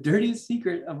 The dirtiest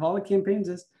secret of all the campaigns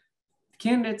is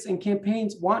candidates and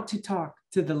campaigns want to talk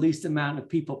to the least amount of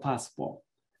people possible.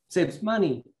 It saves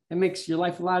money. It makes your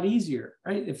life a lot easier,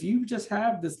 right? If you just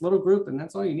have this little group and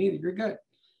that's all you need, you're good.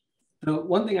 The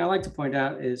one thing I like to point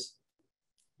out is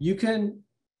you can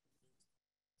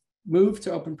move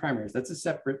to open primaries. That's a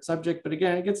separate subject, but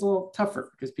again, it gets a little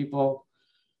tougher because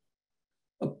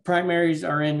primaries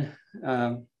are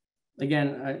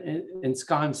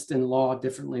ensconced in law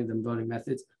differently than voting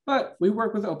methods, but we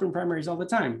work with open primaries all the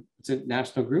time. It's a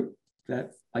national group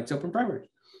that likes open primaries.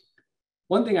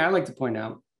 One thing I like to point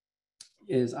out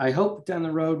is I hope down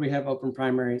the road we have open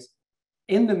primaries.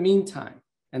 In the meantime,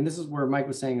 and this is where Mike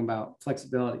was saying about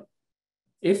flexibility,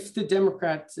 if the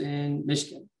Democrats in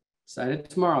Michigan decided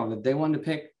tomorrow that they wanted to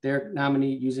pick their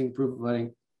nominee using approval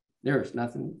voting, there's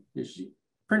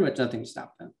pretty much nothing to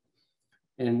stop them.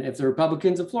 And if the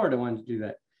Republicans of Florida wanted to do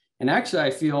that, and actually I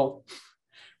feel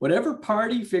whatever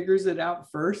party figures it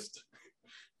out first,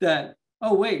 that,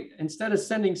 oh wait, instead of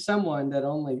sending someone that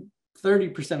only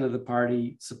 30% of the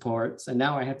party supports, and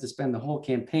now I have to spend the whole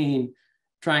campaign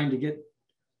trying to get,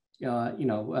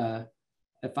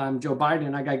 if I'm Joe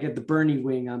Biden, I got to get the Bernie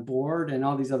wing on board and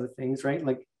all these other things, right?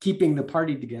 Like keeping the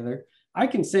party together. I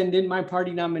can send in my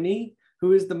party nominee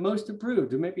who is the most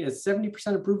approved, who maybe has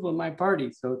 70% approval in my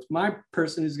party. So it's my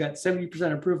person who's got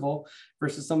 70% approval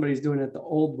versus somebody who's doing it the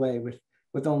old way with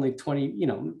only 20,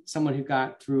 someone who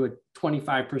got through a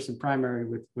 25-person primary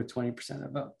with 20%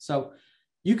 of vote. So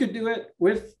you could do it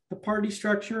with the party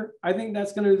structure. I think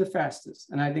that's going to be the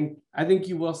fastest. And I think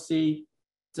you will see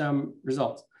some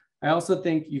results. I also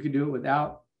think you could do it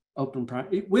without open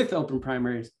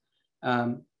primaries.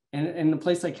 And in a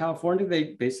place like California,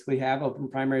 they basically have open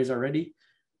primaries already.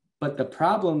 But the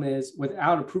problem is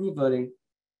without approval voting,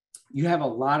 you have a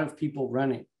lot of people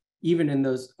running, even in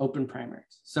those open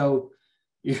primaries. So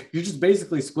you're just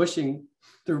basically squishing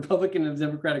the Republican and the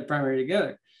Democratic primary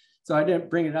together. So I didn't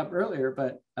bring it up earlier,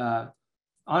 but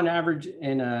on average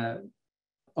in a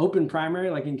open primary,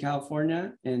 like in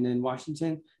California and in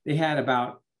Washington, they had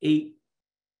about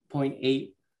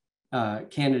 8.8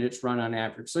 candidates run on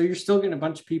average. So you're still getting a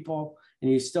bunch of people and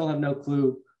you still have no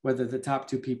clue whether the top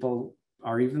two people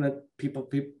are even the people,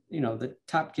 the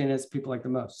top candidates people like the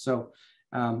most. So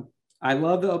I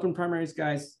love the open primaries,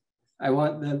 guys. I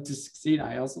want them to succeed.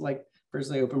 I also like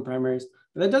personally open primaries,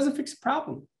 but that doesn't fix the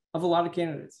problem of a lot of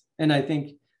candidates. And I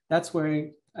think that's where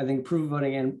I think approval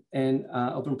voting and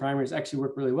open primaries actually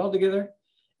work really well together.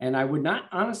 And I would not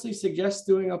honestly suggest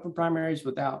doing open primaries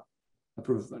without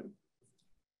approval voting.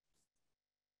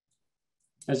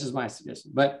 That's just my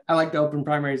suggestion. But I like the open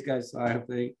primaries, guys, so I hope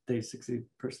they succeed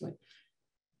personally.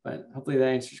 But hopefully that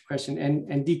answers your question.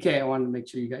 And DK, I wanted to make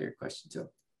sure you got your question too.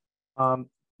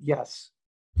 Yes.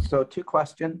 So 2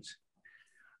 questions.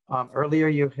 Earlier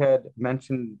you had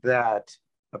mentioned that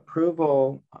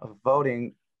approval of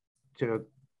voting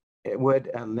it would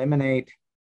eliminate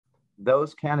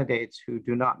those candidates who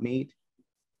do not meet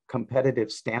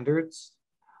competitive standards.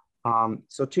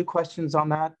 So 2 questions on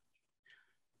that.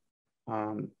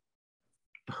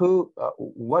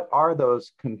 What are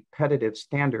those competitive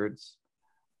standards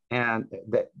and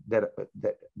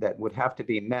that would have to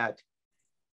be met?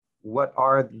 What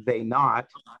are they not?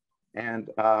 And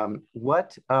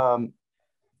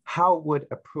how would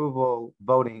approval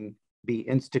voting be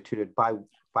instituted by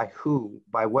who?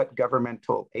 By what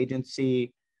governmental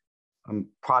agency,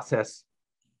 process?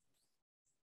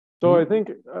 So I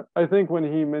think when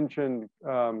he mentioned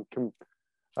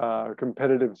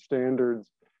competitive standards,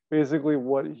 basically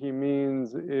what he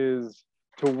means is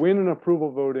to win an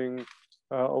approval voting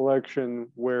election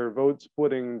where vote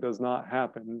splitting does not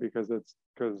happen because it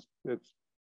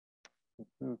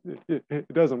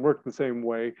doesn't work the same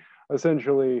way.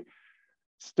 Essentially,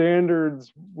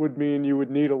 standards would mean you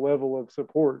would need a level of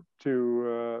support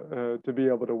to be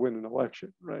able to win an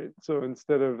election, right? So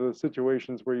instead of the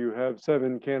situations where you have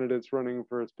 7 candidates running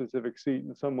for a specific seat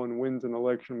and someone wins an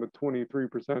election with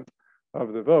 23%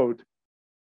 of the vote,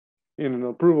 in an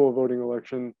approval voting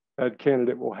election, that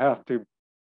candidate will have to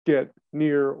get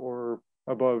near or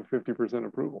above 50%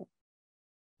 approval.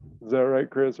 Is that right,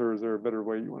 Chris, or is there a better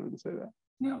way you wanted to say that?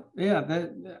 No, yeah,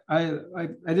 I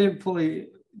didn't fully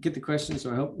get the question,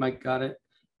 so I hope Mike got it.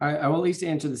 I will at least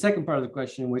answer the second part of the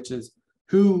question, which is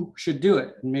who should do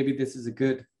it? And maybe this is a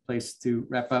good place to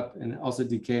wrap up. And also,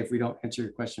 DK, if we don't answer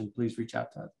your question, please reach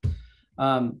out to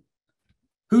us.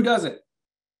 Who does it?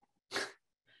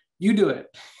 You do it.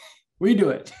 We do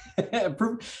it.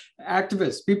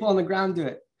 Activists, people on the ground do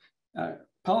it.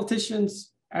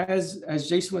 Politicians, as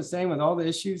Jason was saying, with all the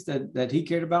issues that he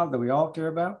cared about, that we all care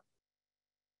about,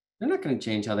 they're not going to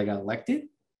change how they got elected.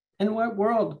 In what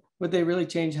world would they really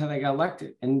change how they got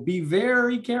elected? And be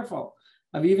very careful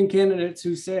of even candidates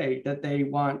who say that they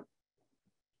want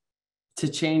to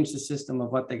change the system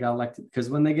of what they got elected, because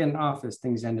when they get in office,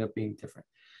 things end up being different.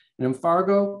 And in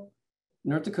Fargo,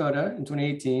 North Dakota in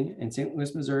 2018, and St.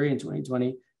 Louis, Missouri in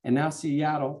 2020, and now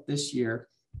Seattle this year,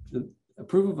 the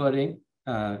approval voting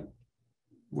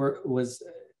was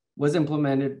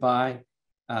implemented by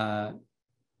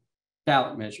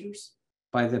ballot measures,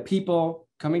 by the people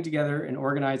coming together and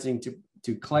organizing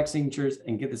to collect signatures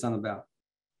and get this on the ballot.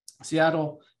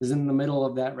 Seattle is in the middle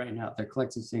of that right now. They're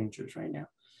collecting signatures right now.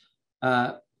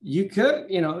 You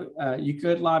could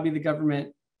lobby the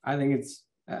government. I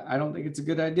don't think it's a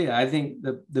good idea. I think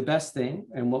the best thing,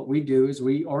 and what we do, is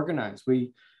we organize.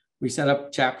 We set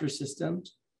up chapter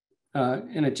systems,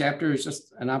 and a chapter is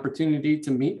just an opportunity to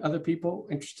meet other people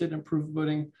interested in approval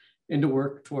voting and to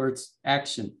work towards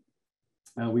action.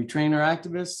 We train our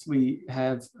activists. We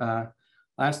have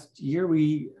last year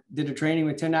we did a training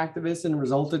with 10 activists and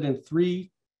resulted in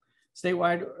 3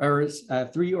 statewide, or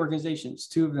 3 organizations,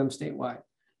 2 of them statewide.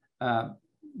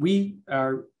 We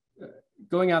are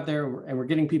going out there and we're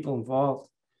getting people involved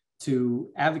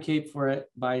to advocate for it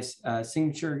by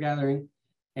signature gathering.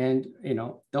 And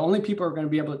the only people who are going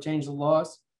to be able to change the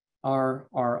laws are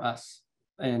us.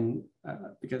 And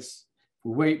because if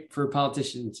we wait for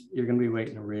politicians, you're going to be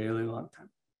waiting a really long time.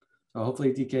 So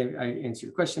hopefully, DK, I answered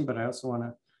your question, but I also want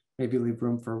to maybe leave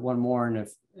room for one more. And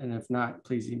if not,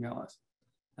 please email us.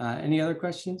 Any other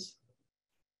questions?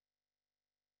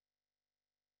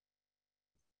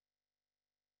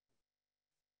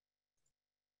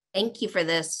 Thank you for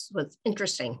this. It was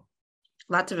interesting.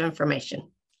 Lots of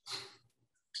information.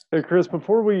 Hey, Chris,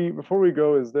 before we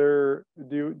go, do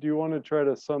you want to try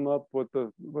to sum up what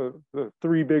the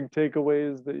 3 big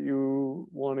takeaways that you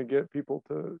want to get people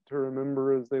to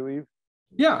remember as they leave?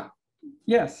 Yeah.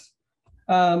 Yes.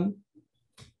 The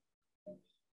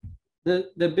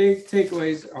big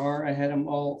takeaways are, I had them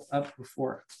all up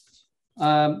before.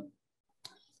 Vote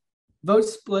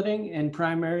splitting in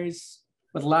primaries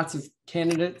with lots of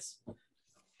candidates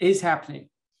is happening.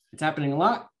 It's happening a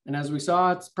lot. And as we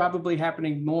saw, it's probably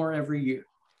happening more every year.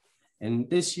 And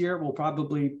this year we'll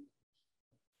probably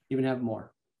even have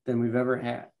more than we've ever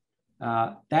had.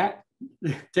 That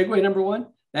takeaway number 1,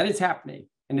 that is happening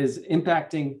and is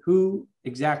impacting who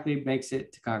exactly makes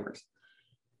it to Congress.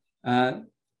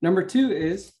 Number 2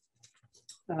 is,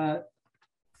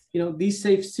 these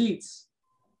safe seats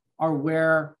are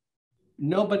where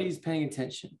nobody's paying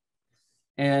attention.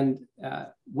 And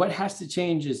what has to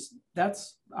change is,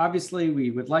 that's obviously,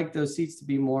 we would like those seats to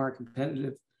be more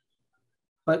competitive,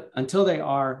 but until they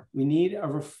are, we need a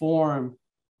reform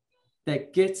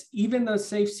that gets even those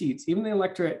safe seats, even the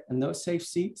electorate and those safe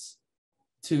seats,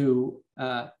 to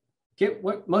get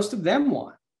what most of them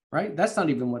want, right? That's not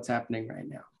even what's happening right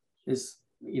now. Is,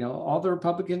 all the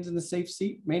Republicans in the safe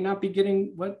seat may not be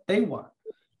getting what they want.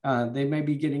 They may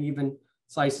be getting even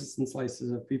slices and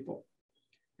slices of people.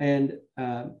 And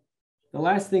the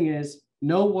last thing is,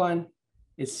 no one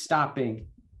is stopping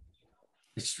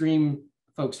extreme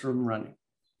folks from running.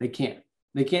 They can't.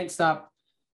 They can't stop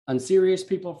unserious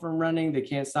people from running. They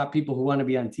can't stop people who want to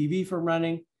be on TV from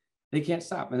running. They can't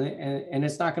stop. And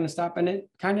it's not going to stop. And it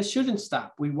kind of shouldn't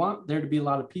stop. We want there to be a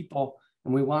lot of people,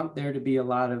 and we want there to be a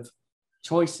lot of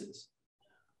choices.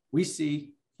 We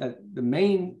see that the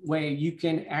main way you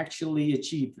can actually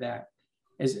achieve that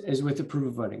is with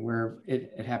approval voting, where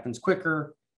it happens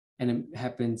quicker and it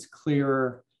happens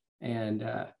clearer. And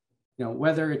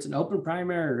whether it's an open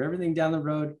primary or everything down the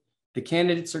road, the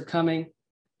candidates are coming.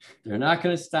 They're not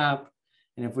going to stop.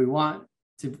 And if we want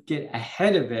to get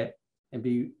ahead of it and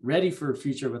be ready for a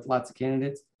future with lots of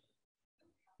candidates,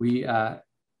 we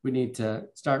need to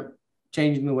start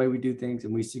changing the way we do things,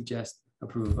 and we suggest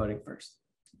approval voting first.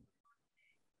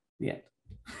 The end.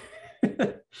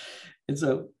 And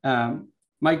so,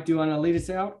 Mike, do you want to lead us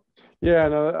out? Yeah,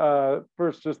 no,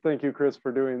 first, just thank you, Chris,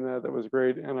 for doing that. That was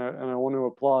great. And I want to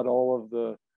applaud all of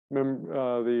the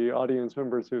audience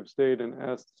members who have stayed and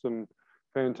asked some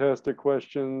fantastic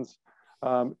questions.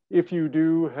 If you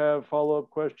do have follow-up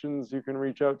questions, you can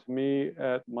reach out to me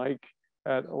at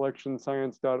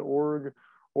mike@electionscience.org,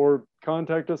 or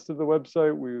contact us through the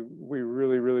website. We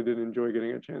really, really did enjoy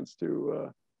getting a chance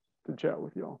to chat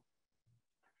with y'all.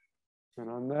 And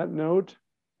on that note,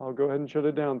 I'll go ahead and shut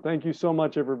it down. Thank you so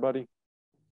much, everybody.